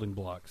 the building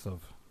blocks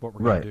of what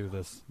we're going to do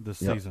this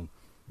season.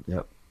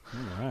 Yep.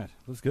 All right,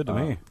 that's good to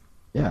me.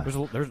 Yeah.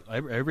 There's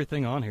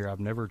everything on here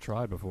I've never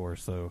tried before,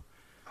 so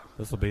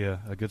this will be a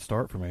good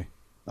start for me.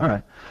 All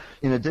right.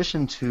 In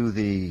addition to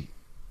the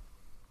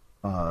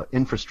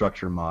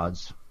infrastructure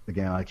mods,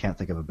 again, I can't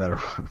think of a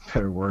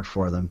better word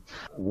for them.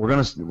 We're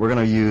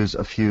gonna use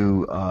a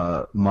few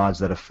mods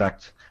that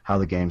affect how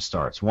the game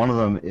starts. One of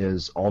them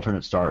is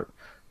alternate start,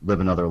 live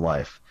another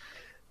life,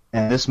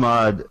 and this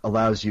mod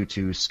allows you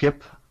to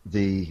skip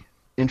the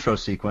intro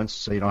sequence,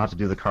 so you don't have to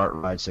do the cart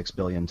ride 6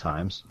 billion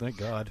times. Thank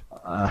God.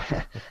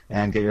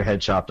 And get your head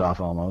chopped off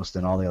almost,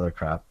 and all the other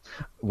crap.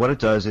 What it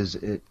does is,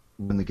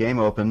 when the game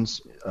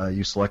opens,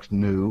 you select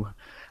new,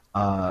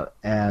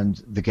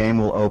 and the game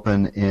will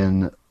open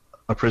in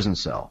a prison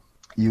cell.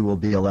 You will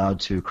be allowed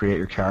to create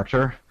your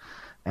character,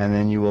 and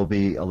then you will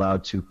be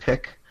allowed to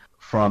pick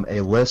from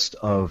a list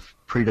of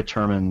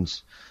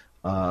predetermined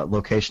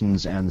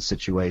locations and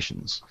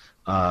situations,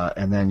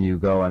 and then you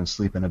go and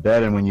sleep in a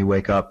bed, and when you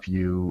wake up,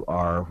 you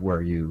are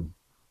where you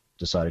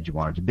decided you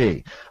wanted to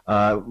be.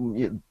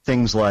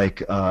 Things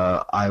like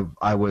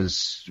I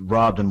was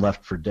robbed and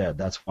left for dead.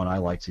 That's one I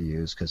like to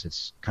use because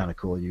it's kind of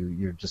cool.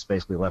 You're just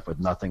basically left with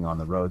nothing on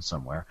the road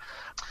somewhere.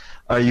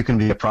 You can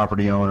be a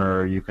property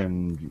owner. You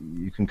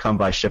can come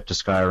by ship to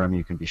Skyrim.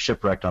 You can be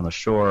shipwrecked on the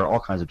shore. All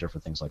kinds of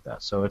different things like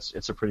that. So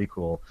it's a pretty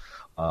cool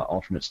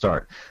alternate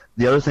start.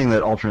 The other thing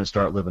that alternate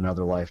start live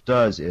another life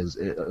does is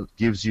it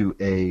gives you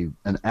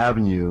an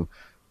avenue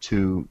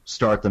to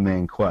start the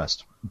main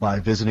quest by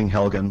visiting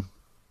Helgen.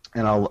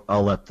 And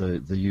I'll let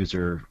the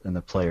user and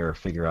the player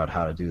figure out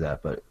how to do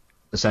that. But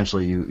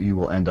essentially, you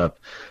will end up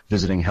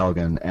visiting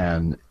Helgen,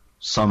 and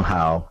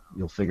somehow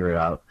you'll figure it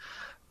out.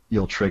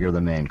 You'll trigger the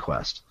main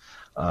quest.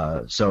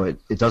 So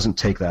it doesn't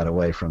take that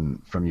away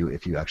from you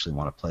if you actually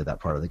want to play that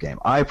part of the game.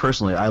 I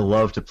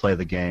love to play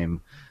the game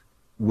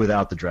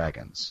without the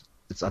dragons.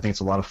 I think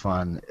it's a lot of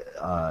fun.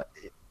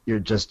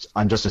 I'm just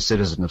a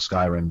citizen of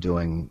Skyrim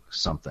doing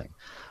something.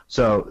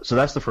 So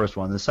that's the first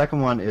one. The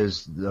second one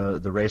is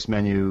the race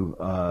menu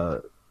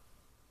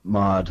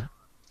mod,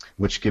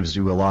 which gives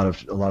you a lot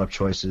of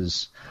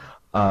choices.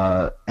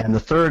 And the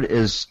third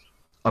is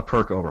a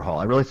perk overhaul.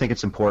 I really think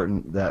it's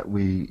important that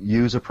we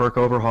use a perk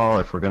overhaul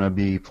if we're going to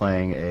be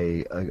playing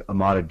a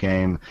modded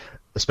game,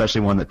 especially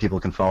one that people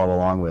can follow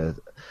along with.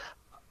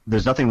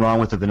 There's nothing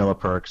wrong with the vanilla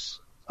perks.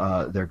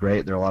 They're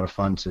great. They're a lot of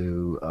fun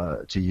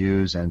to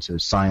use and to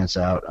science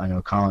out. I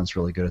know Colin's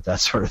really good at that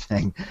sort of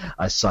thing.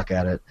 I suck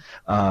at it.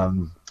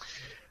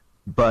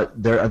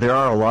 But there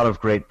are a lot of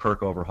great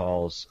perk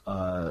overhauls.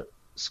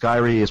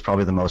 Skyrim is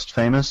probably the most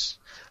famous.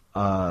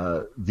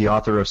 The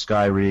author of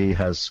Skyrim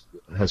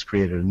has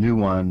created a new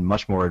one,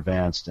 much more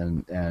advanced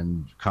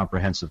and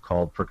comprehensive,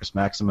 called Percus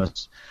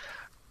Maximus.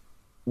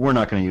 We're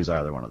not going to use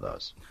either one of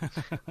those.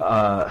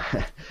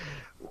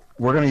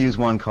 We're going to use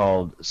one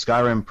called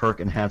Skyrim Perk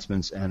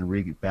Enhancements and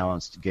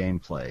Rebalanced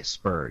Gameplay,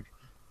 SPERG.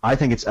 I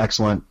think it's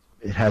excellent.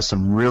 It has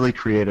some really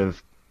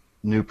creative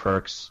new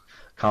perks.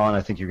 Colin,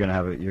 I think you're going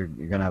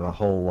to have a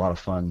whole lot of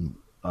fun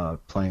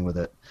playing with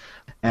it.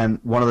 And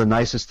one of the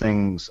nicest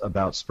things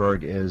about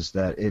SPERG is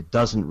that it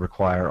doesn't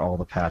require all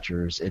the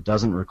patchers. It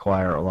doesn't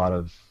require a lot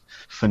of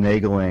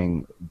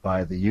finagling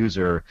by the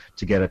user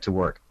to get it to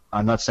work.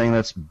 I'm not saying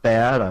that's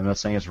bad. I'm not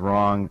saying it's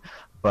wrong.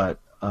 But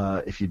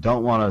if you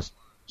don't want to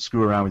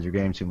screw around with your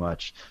game too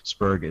much,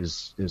 SPERG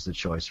is the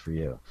choice for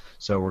you.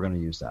 So we're going to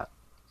use that.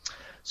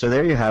 So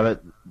there you have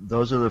it.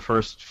 Those are the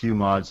first few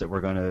mods that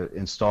we're going to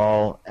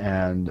install,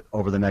 and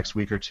over the next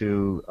week or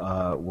two,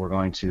 we're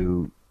going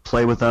to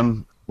play with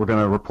them. We're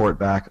going to report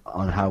back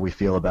on how we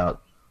feel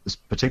about this,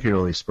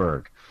 particularly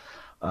SPERG.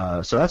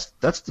 So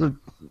that's the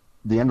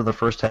end of the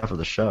first half of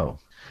the show.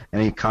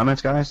 Any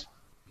comments, guys?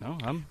 No,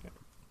 I'm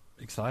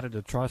excited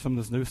to try some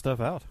of this new stuff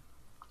out.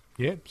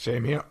 Yeah,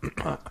 same here.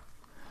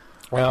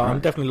 Well, I'm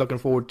definitely looking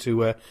forward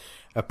to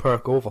a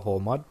perk overhaul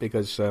mod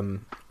because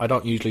I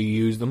don't usually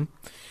use them.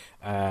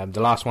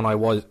 The last one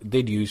I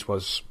did use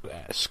was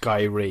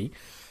Skyrim,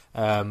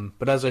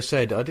 but as I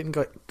said, I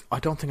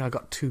don't think I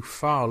got too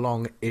far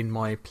along in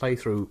my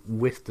playthrough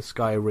with the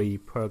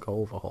Skyrim perk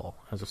overhaul.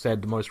 As I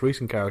said, the most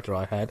recent character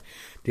I had,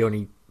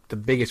 the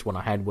biggest one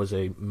I had was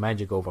a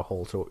magic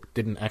overhaul, so it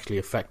didn't actually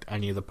affect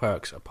any of the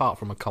perks apart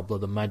from a couple of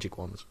the magic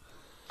ones.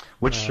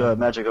 Which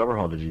magic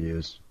overhaul did you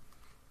use?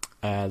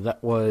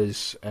 That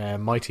was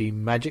Mighty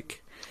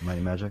Magic.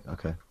 Mighty Magic,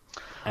 okay.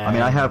 I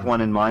mean, I have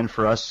one in mind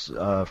for us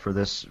for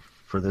this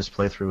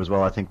playthrough as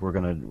well. I think we're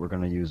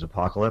gonna use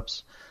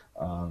Apocalypse,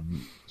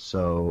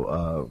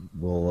 so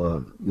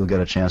you'll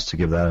get a chance to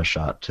give that a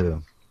shot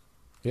too.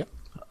 Yeah.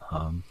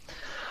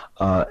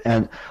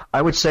 And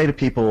I would say to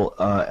people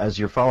as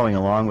you're following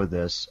along with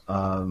this,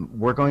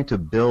 we're going to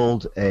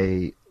build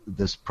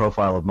this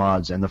profile of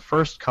mods, and the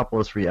first couple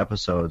of 3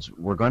 episodes,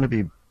 we're going to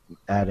be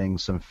adding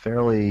some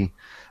fairly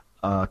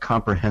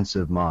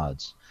comprehensive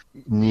mods,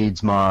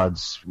 needs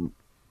mods,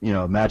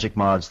 magic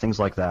mods, things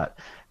like that.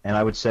 And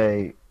I would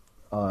say,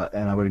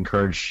 and I would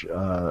encourage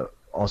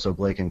also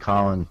Blake and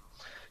Colin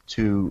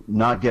to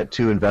not get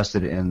too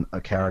invested in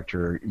a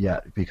character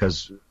yet,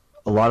 because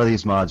a lot of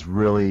these mods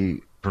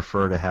really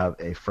prefer to have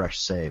a fresh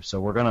save. So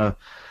we're gonna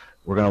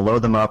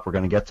load them up. We're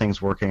gonna get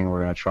things working.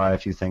 We're gonna try a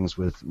few things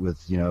with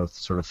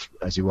sort of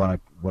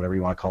whatever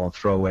you want to call them,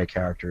 throwaway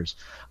characters.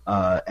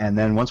 And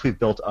then once we've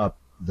built up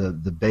the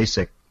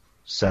basic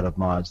set of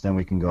mods, then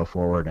we can go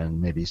forward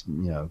and maybe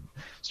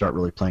start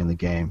really playing the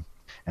game,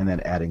 and then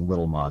adding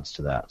little mods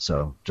to that.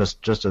 So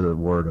just a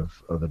word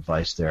of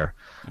advice there.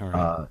 All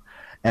right.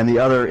 And the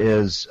other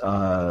is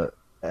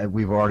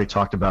we've already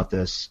talked about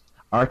this.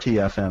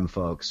 RTFM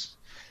folks,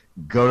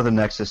 go to the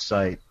Nexus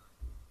site,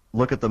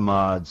 look at the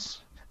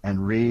mods,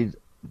 and read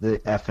the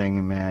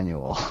effing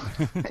manual.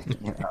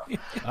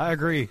 I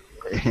agree.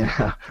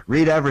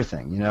 Read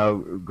everything.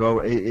 Go.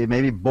 It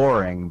may be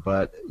boring,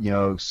 but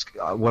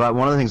one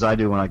of the things I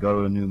do when I go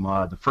to a new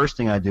mod, the first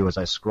thing I do is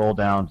I scroll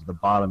down to the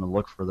bottom and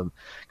look for them,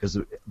 because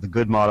the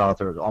good mod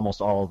authors,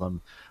 almost all of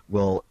them,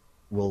 will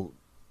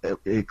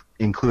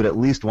include at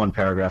least one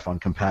paragraph on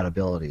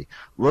compatibility.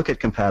 Look at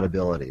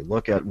compatibility.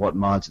 Look at what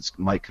mods it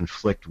might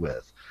conflict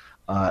with,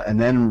 and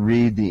then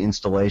read the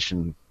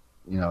installation,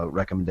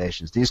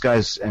 recommendations. These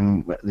guys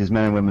and these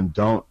men and women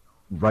don't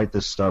write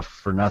this stuff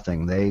for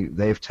nothing.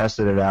 They've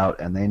tested it out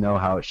and they know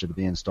how it should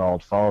be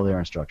installed. Follow their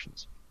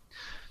instructions.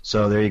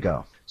 So there you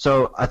go.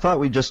 So I thought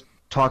we'd just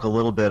talk a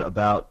little bit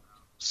about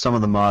some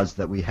of the mods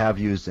that we have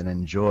used and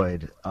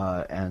enjoyed,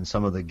 and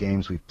some of the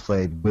games we've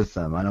played with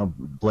them. I know,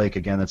 Blake,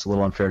 again, that's a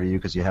little unfair to you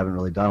because you haven't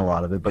really done a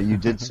lot of it, but you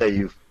did say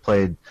you've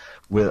played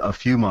with a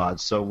few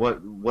mods. So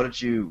what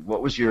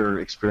was your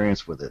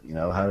experience with it?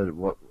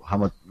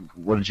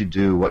 What did you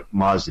do? What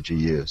mods did you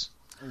use?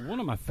 One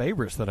of my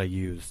favorites that I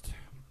used,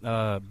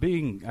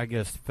 being, I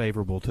guess,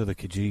 favorable to the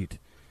Khajiit,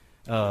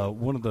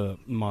 one of the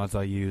mods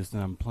I used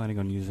and I'm planning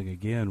on using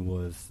again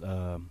was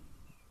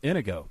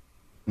Inigo.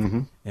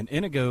 Mm-hmm. And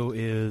Inigo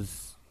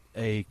is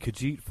a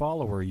Khajiit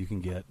follower you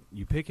can get.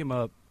 You pick him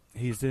up.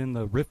 He's in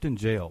the Riften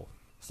jail,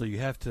 so you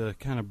have to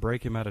kind of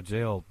break him out of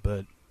jail.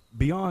 But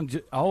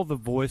beyond all the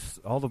voice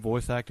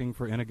acting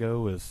for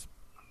Inigo it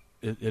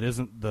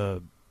isn't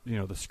the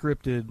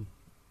scripted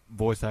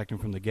voice acting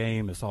from the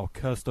game. It's all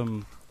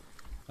custom.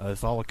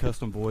 It's all a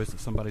custom voice that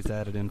somebody's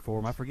added in for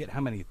him. I forget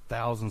how many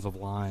thousands of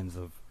lines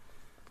of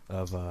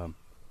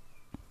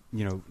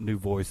new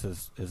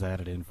voices is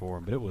added in for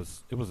him, but it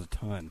was a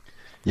ton.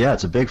 Yeah,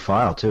 it's a big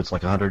file too. It's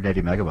like 180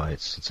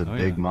 megabytes. It's a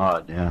big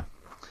mod, yeah.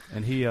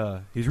 And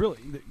he's really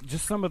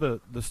just some of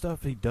the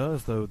stuff he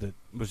does though that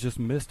was just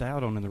missed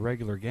out on in the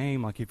regular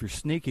game. Like if you're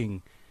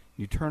sneaking,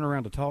 you turn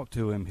around to talk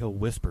to him, he'll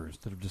whisper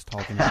instead of just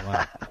talking out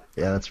loud.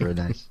 Yeah, that's very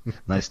nice.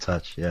 Nice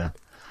touch. Yeah.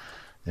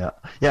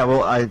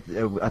 Well, I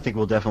think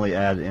we'll definitely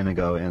add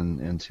Inigo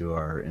into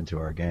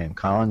our game.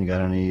 Colin, you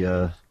got any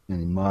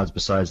mods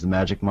besides the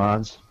magic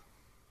mods?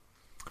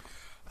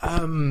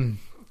 One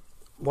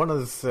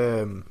of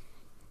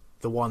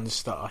the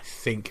ones that I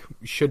think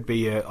should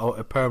be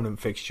a permanent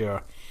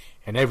fixture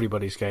in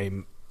everybody's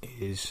game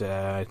is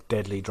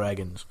Deadly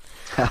Dragons.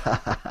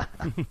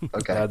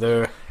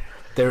 Okay.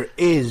 There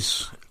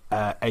is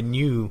a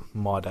new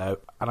mod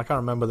out, and I can't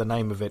remember the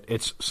name of it.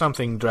 It's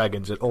something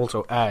dragons. It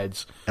also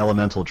adds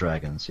Elemental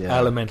Dragons. Yeah.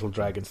 Elemental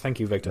Dragons. Thank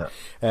you, Victor.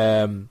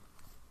 Yeah.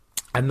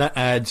 And that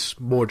adds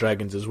more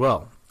dragons as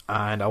well.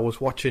 And I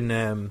was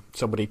watching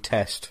somebody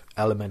test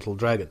Elemental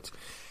Dragons,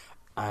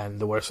 and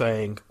they were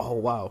saying, "Oh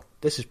wow,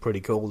 this is pretty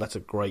cool. That's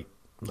a great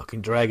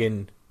looking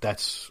dragon.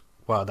 That's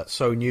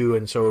so new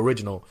and so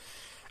original."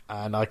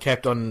 And I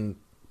kept on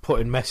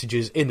putting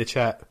messages in the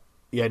chat.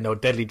 Yeah, no,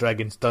 Deadly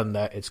Dragon's done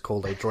that. It's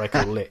called a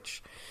Draco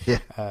Lich. Yeah.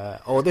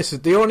 This is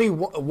the only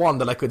one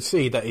that I could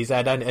see that he's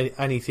had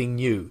anything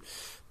new.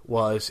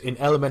 Was in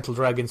Elemental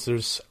Dragons.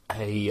 There's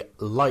a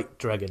light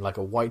dragon, like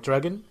a white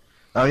dragon.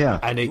 Oh yeah.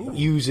 And it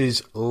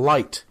uses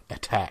light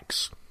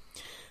attacks,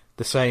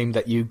 the same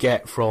that you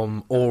get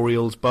from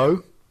Oriel's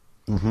bow.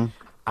 Mm-hmm.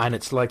 And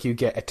it's like you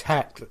get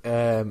attacked.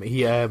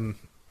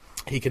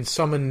 He can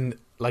summon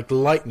like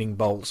lightning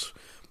bolts,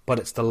 but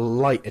it's the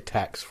light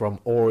attacks from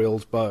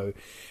Oriel's bow.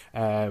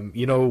 When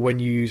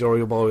you use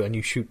Oriel's bow and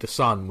you shoot the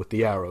sun with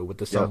the arrow, with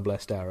the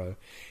sun-blessed arrow,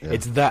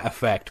 it's that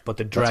effect, but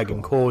the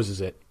dragon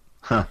causes it.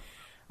 Huh.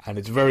 And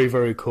it's very,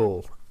 very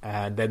cool.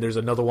 And then there's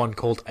another one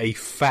called a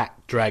Fat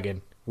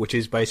Dragon, which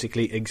is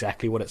basically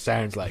exactly what it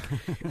sounds like.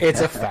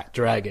 It's a fat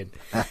dragon.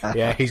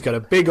 Yeah, he's got a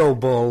big old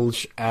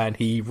bulge, and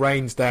he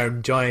rains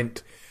down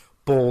giant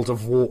balls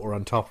of water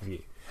on top of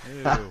you.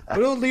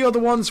 But all the other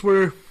ones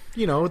were,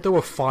 there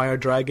were fire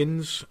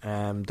dragons,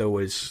 there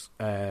was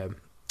a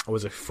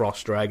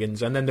frost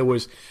dragons, and then there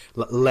was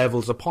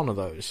levels upon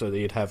those. So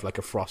you'd have like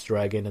a frost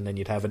dragon, and then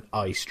you'd have an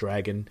ice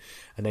dragon,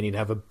 and then you'd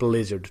have a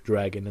blizzard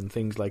dragon, and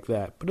things like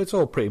that. But it's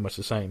all pretty much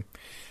the same.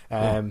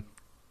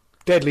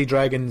 Deadly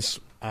Dragons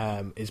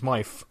is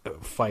my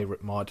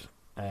favourite mod.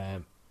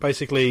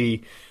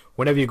 Basically,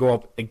 whenever you go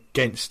up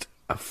against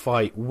a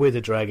fight with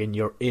a dragon,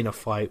 you're in a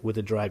fight with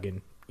a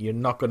dragon. You're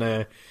not going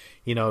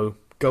to,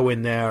 go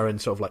in there and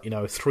sort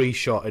of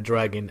three-shot a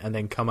dragon and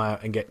then come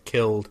out and get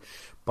killed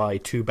by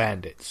two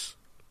bandits.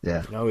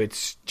 Yeah.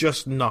 It's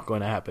just not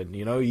going to happen.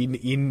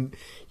 You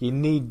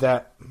need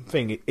that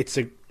thing. It's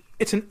an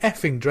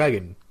effing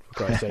dragon.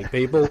 For Christ's sake,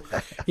 people.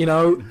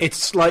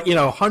 It's like,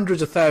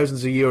 hundreds of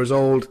thousands of years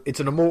old. It's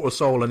an immortal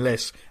soul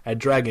unless a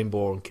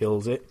dragonborn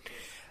kills it.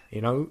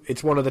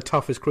 It's one of the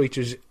toughest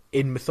creatures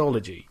in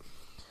mythology.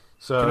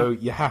 So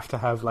you have to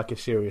have like a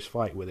serious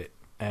fight with it.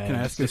 And can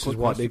I ask this is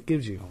what it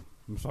gives you. Oh,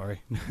 I'm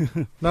sorry.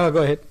 No,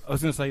 go ahead. I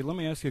was going to say, let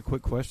me ask you a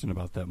quick question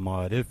about that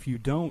mod. If you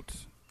don't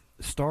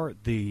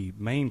start the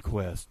main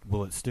quest,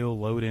 will it still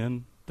load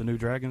in the new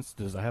dragons?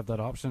 Does it have that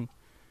option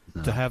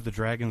to have the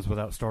dragons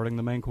without starting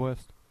the main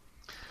quest?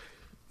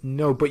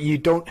 No, but you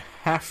don't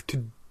have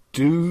to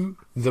do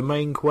the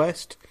main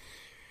quest.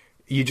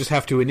 You just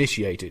have to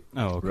initiate it.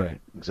 Oh, okay.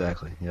 Right,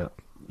 exactly, yeah.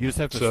 You just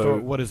have to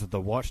start, what is it,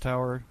 the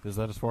watchtower? Is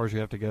that as far as you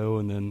have to go,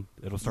 and then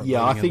it'll start?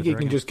 Yeah, I think you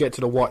can just get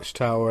to the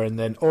watchtower, and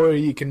then, or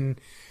you can,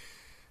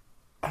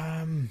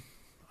 I'm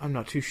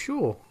not too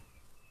sure.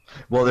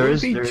 Well, there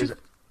is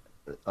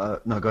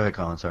no, go ahead,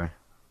 Colin, sorry.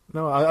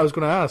 No, I was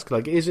going to ask,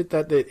 like, is it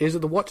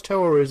the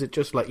Watchtower, or is it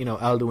just like,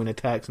 Alduin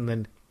attacks and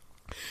then...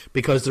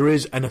 Because there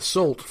is an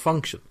assault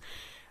function,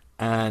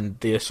 and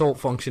the assault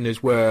function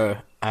is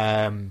where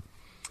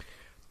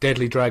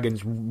Deadly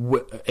Dragons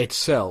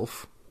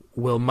itself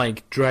will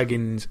make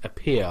dragons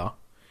appear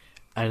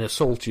and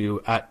assault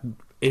you at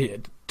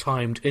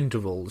timed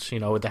intervals. They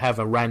have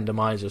a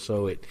randomizer,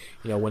 so it,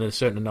 within a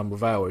certain number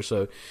of hours.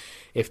 So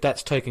if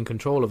that's taking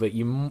control of it,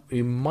 you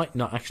might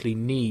not actually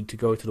need to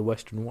go to the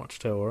Western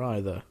Watchtower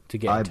either to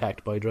get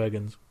attacked by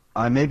dragons.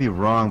 I may be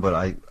wrong, but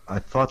I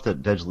thought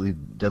that Deadly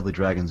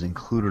Dragons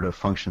included a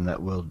function that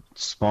will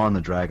spawn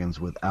the dragons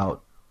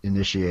without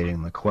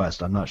initiating the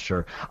quest. I'm not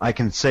sure. I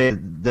can say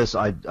this,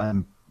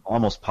 I'm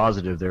almost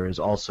positive there is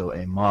also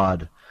a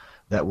mod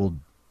that will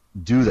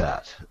do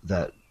that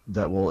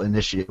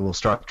will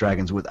start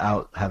dragons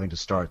without having to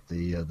start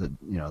the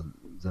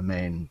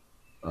main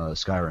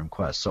Skyrim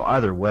quest. So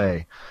either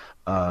way,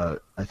 I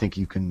think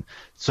you can.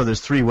 So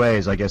there's three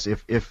ways, I guess.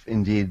 If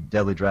indeed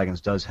Deadly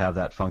Dragons does have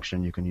that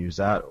function, you can use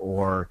that,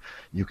 or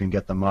you can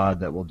get the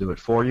mod that will do it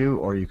for you,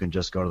 or you can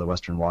just go to the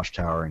Western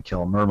Watchtower and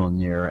kill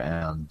Myrmilnir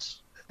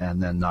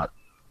and then not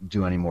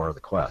do any more of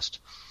the quest.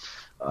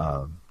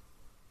 That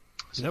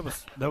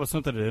was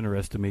something that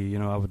interested me.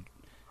 I would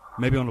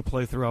maybe on a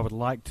playthrough I would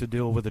like to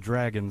deal with the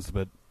dragons,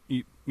 but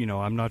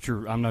I'm not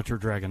your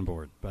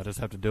dragonborn. But I just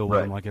have to deal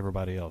with them like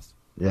everybody else.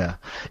 Yeah.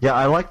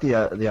 I like the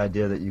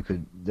idea that you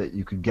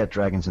could get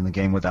dragons in the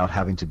game without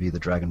having to be the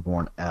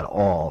dragonborn at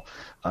all.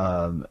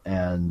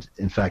 And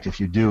in fact, if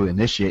you do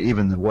initiate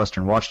even the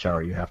Western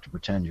Watchtower, you have to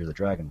pretend you're the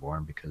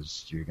dragonborn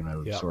because you're going to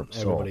absorb the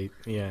soul.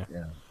 Yeah.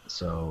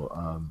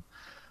 So,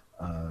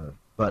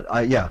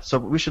 so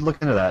we should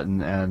look into that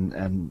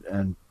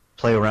and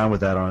play around with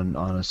that on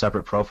a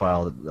separate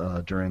profile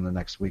during the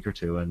next week or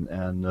two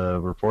and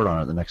report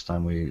on it the next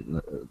time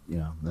the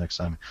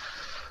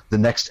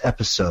next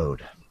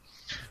episode.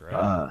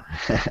 Right.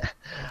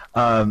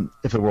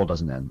 If the world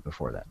doesn't end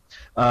before that.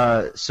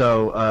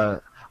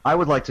 I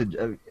would like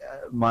to.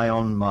 My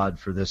own mod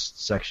for this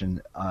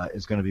section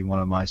is going to be one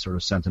of my sort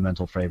of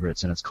sentimental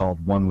favorites, and it's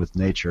called One with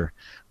Nature.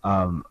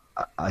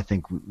 I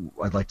think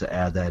I'd like to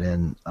add that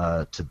in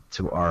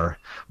to our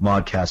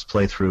Modcast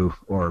playthrough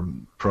or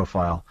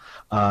profile.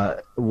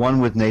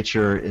 One with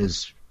Nature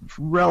is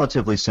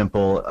relatively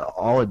simple.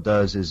 All it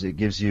does is it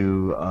gives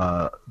you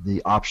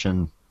the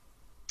option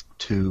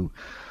to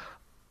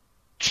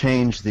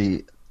change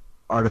the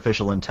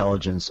artificial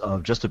intelligence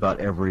of just about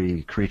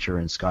every creature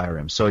in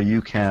Skyrim. So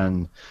you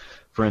can,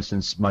 for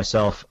instance,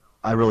 myself,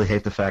 I really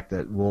hate the fact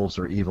that wolves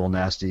are evil,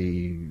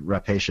 nasty,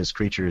 rapacious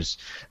creatures,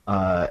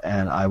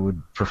 and I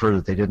would prefer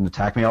that they didn't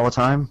attack me all the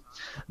time.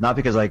 Not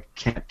because I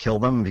can't kill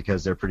them,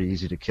 because they're pretty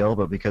easy to kill,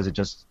 but because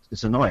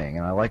it's annoying,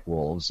 and I like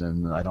wolves,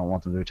 and I don't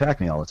want them to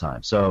attack me all the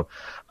time. So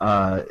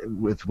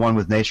with One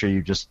with Nature,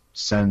 you just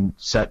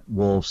set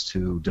wolves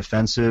to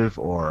defensive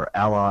or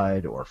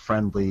allied or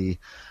friendly,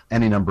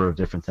 any number of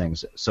different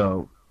things.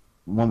 So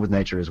One with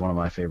Nature is one of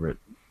my favorite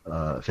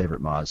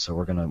mods, so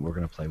we're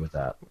gonna play with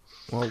that.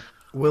 Well,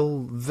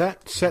 will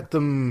that set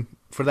them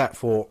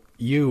for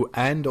you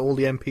and all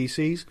the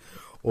NPCs,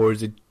 or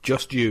is it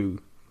just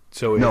you?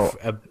 So no,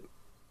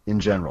 in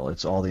general,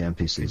 it's all the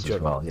NPCs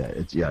as well.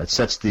 Yeah, it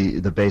sets the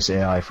base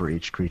AI for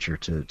each creature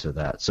to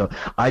that. So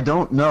I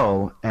don't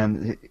know,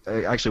 and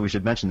actually we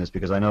should mention this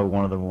because I know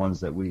one of the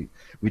ones that we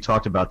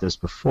talked about this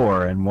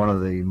before, and one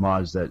of the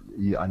mods that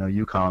I know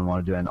you, Colin,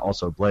 want to do, and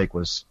also Blake,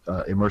 was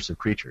immersive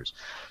creatures.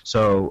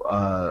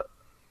 So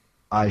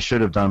I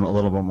should have done a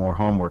little bit more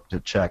homework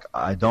to check.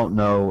 I don't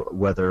know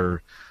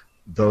whether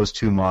those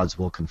two mods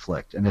will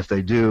conflict, and if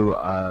they do,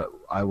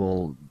 I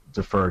will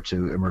defer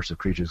to immersive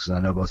creatures because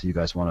I know both of you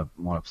guys want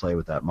to play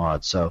with that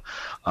mod. So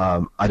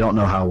I don't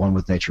know how One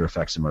with Nature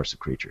affects immersive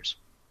creatures.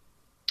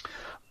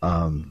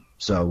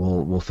 So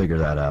we'll figure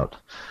that out,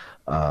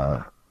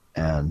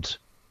 and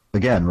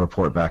again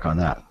report back on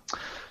that.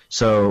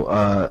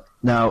 So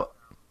now,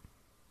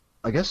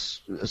 I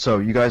guess so.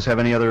 You guys have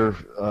any other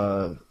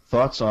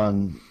thoughts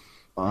on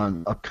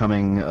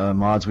upcoming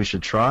mods we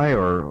should try,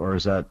 or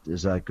is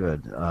that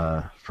good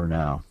for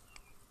now?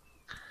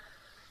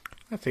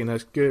 I think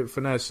that's good for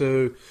now.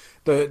 So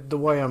the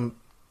way I'm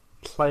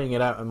playing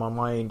it out in my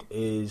mind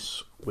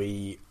is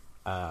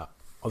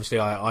obviously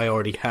I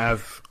already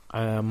have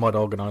Mod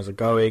Organizer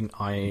going.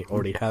 I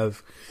already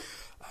have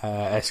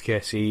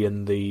SKSE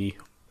and the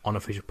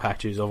unofficial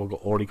patches. I've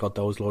already got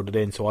those loaded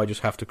in, so I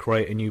just have to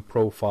create a new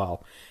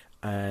profile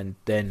and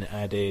then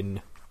add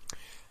in,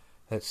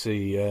 let's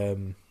see,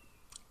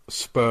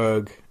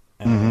 Spurg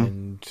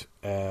and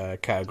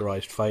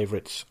categorized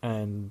favorites,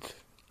 and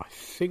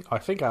I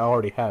think I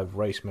already have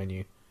race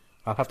menu.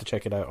 I'll have to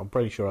check it out. I'm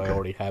pretty sure I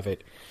already have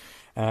it.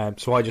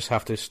 So I just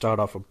have to start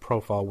off a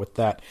profile with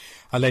that,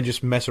 and then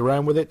just mess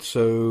around with it.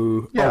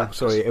 So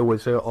it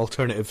was an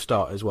alternative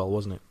start as well,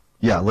 wasn't it?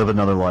 Yeah, live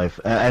another life,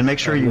 and make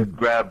sure you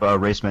grab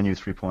Race Menu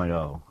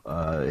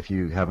 3.0 if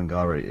you haven't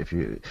already.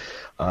 It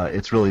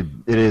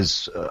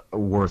is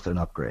worth an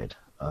upgrade.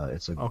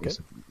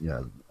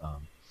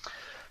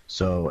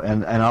 So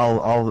and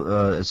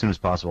I'll as soon as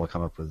possible I'll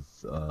come up with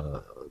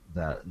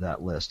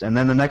that list. And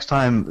then the next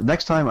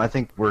time I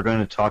think we're going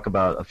to talk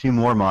about a few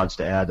more mods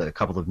to add, a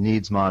couple of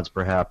needs mods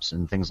perhaps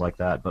and things like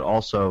that. But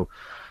also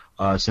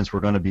since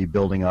we're going to be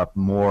building up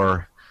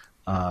more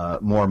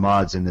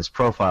mods in this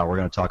profile, we're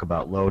going to talk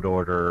about load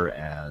order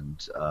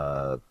and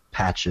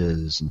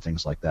patches and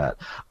things like that.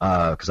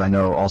 Because I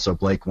know also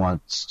Blake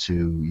wants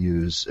to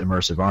use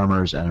immersive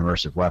armors and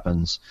immersive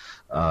weapons,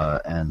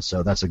 and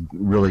so that's a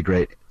really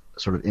great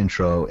sort of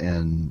intro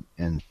in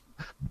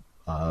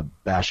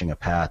bashing a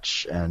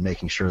patch and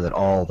making sure that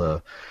all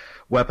the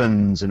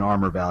weapons and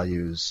armor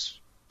values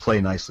play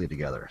nicely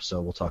together.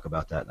 So we'll talk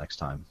about that next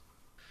time.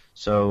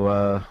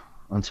 So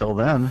until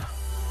then,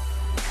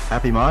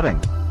 happy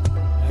modding.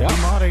 Happy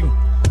modding.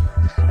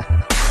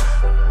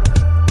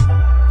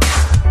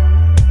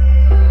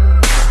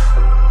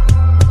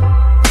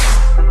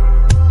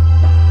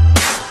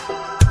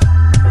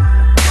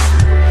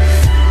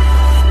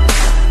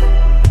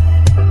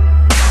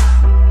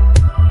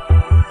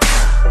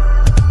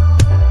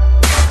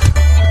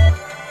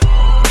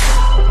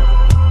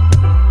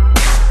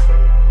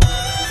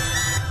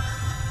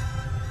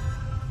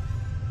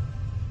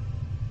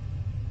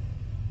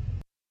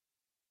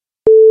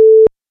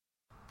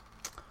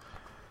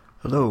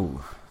 Hello,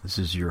 this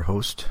is your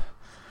host,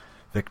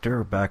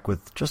 Victor, back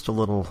with just a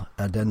little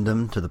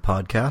addendum to the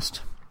podcast.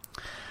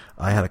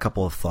 I had a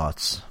couple of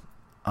thoughts.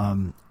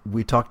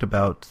 We talked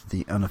about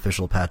the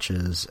unofficial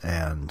patches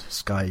and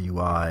Sky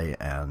UI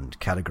and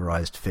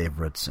categorized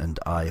favorites and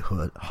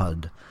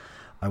iHUD.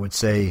 I would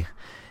say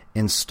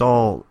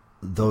install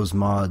those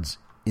mods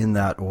in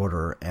that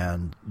order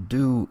and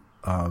do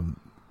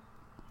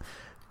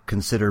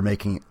consider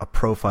making a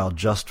profile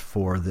just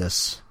for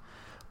this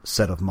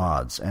set of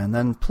mods, and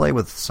then play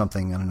with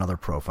something in another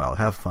profile.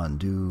 Have fun.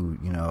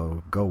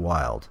 Go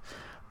wild.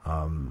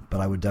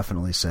 But I would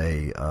definitely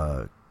say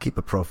keep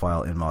a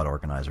profile in Mod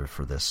Organizer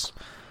for this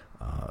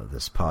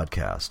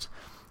podcast.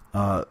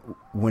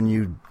 When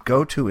you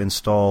go to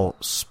install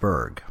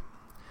Spurg,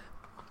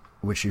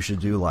 which you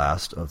should do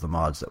last of the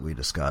mods that we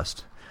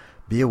discussed,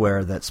 be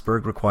aware that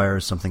Spurg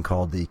requires something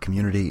called the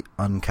Community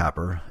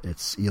Uncapper.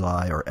 It's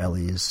Eli or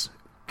Ellie's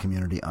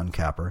Community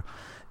Uncapper.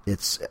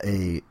 It's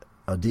a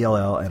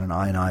DLL and an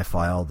INI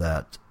file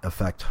that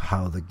affect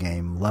how the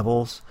game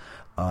levels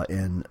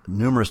in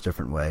numerous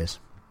different ways.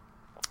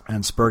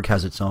 And Spurg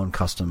has its own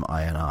custom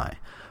INI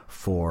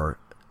for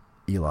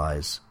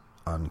Eli's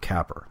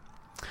Uncapper.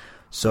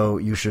 So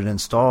you should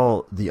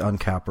install the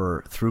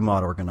Uncapper through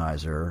Mod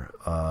Organizer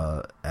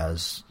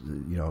as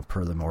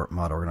per the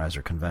Mod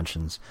Organizer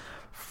conventions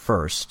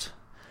first,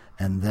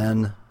 and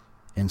then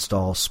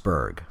install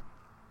Spurg.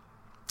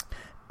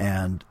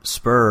 And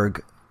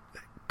Spurg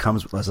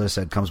comes with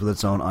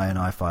its own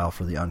INI file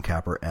for the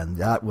Uncapper, and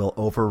that will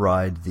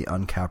override the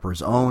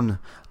Uncapper's own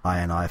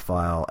INI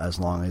file as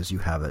long as you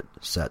have it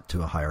set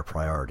to a higher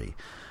priority.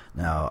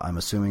 Now, I'm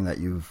assuming that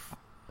you've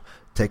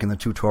taken the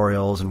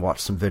tutorials and watched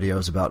some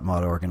videos about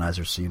Mod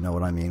Organizer, so you know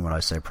what I mean when I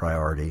say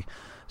priority.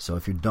 So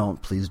if you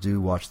don't, please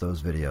do watch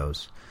those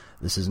videos.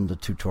 This isn't a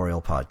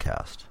tutorial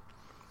podcast.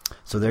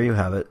 So there you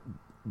have it.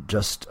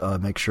 Just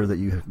make sure that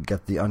you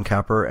get the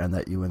Uncapper and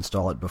that you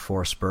install it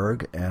before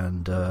Spurg,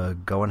 and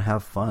go and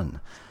have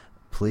fun.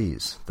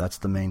 Please, that's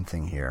the main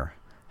thing here.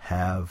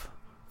 Have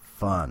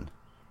fun.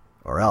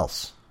 Or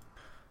else.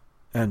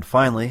 And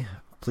finally,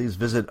 please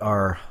visit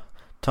our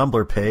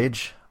Tumblr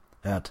page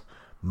at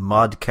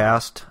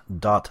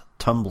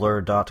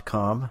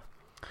modcast.tumblr.com,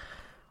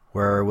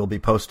 where we'll be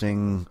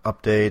posting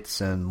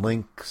updates and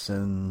links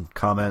and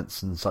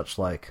comments and such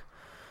like.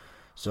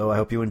 So I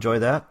hope you enjoy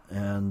that,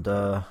 and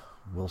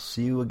we'll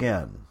see you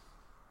again.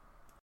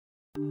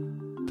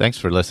 Thanks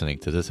for listening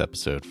to this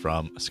episode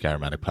from a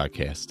Skyrim Addict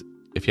podcast.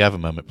 If you have a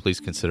moment, please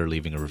consider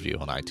leaving a review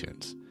on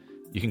iTunes.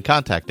 You can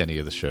contact any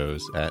of the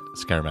shows at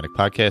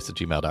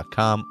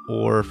SkyrimAddictPodcast@gmail.com,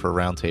 or for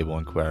roundtable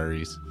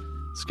inquiries,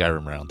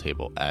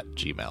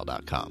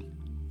 SkyrimRoundtable@gmail.com.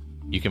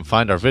 You can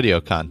find our video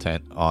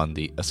content on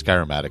the A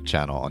Skyrim Addict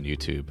channel on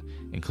YouTube,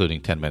 including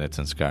 10 Minutes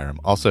in Skyrim.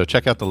 Also,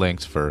 check out the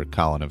links for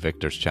Colin and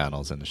Victor's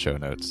channels in the show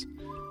notes.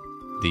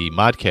 The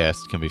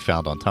Modcast can be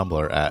found on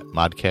Tumblr at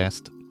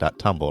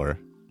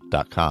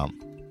modcast.tumblr.com.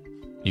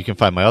 You can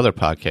find my other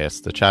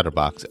podcast, The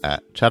Chatterbox,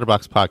 at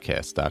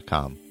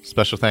chatterboxpodcast.com.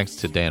 Special thanks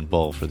to Dan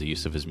Bull for the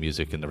use of his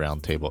music in the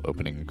roundtable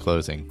opening and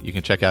closing. You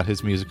can check out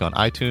his music on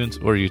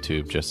iTunes or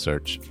YouTube. Just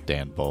search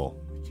Dan Bull.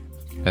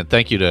 And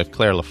thank you to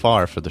Claire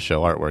LaFar for the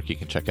show artwork. You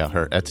can check out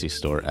her Etsy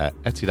store at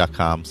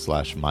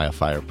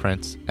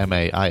etsy.com/MayaFirePrints,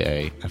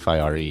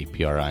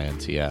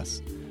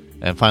 MayaFirePrints.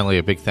 And finally,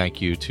 a big thank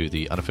you to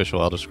the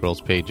unofficial Elder Scrolls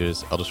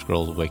pages, Elder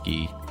Scrolls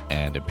Wiki,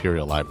 and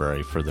Imperial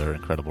Library for their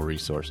incredible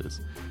resources.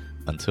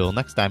 Until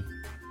next time.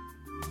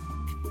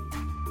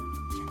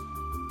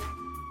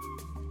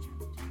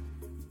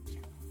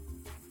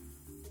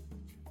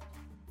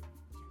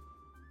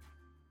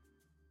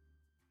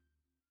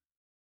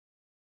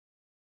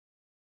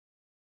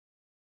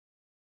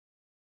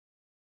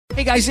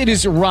 Hey, guys, it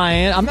is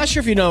Ryan. I'm not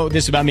sure if you know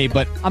this about me,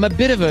 but I'm a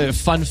bit of a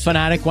fun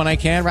fanatic when I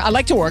can. I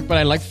like to work, but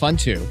I like fun,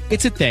 too.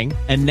 It's a thing.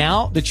 And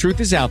now the truth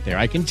is out there.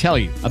 I can tell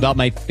you about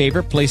my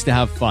favorite place to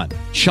have fun.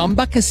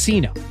 Chumba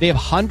Casino. They have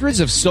hundreds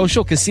of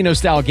social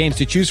casino-style games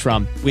to choose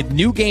from with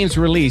new games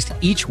released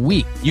each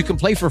week. You can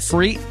play for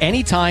free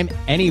anytime,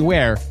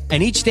 anywhere,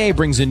 and each day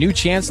brings a new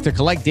chance to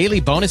collect daily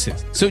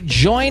bonuses. So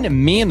join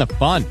me in the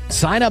fun.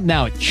 Sign up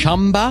now at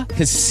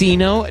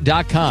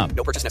ChumbaCasino.com.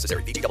 No purchase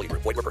necessary. VGW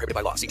Group. Void where prohibited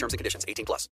by law. See terms and conditions. 18+.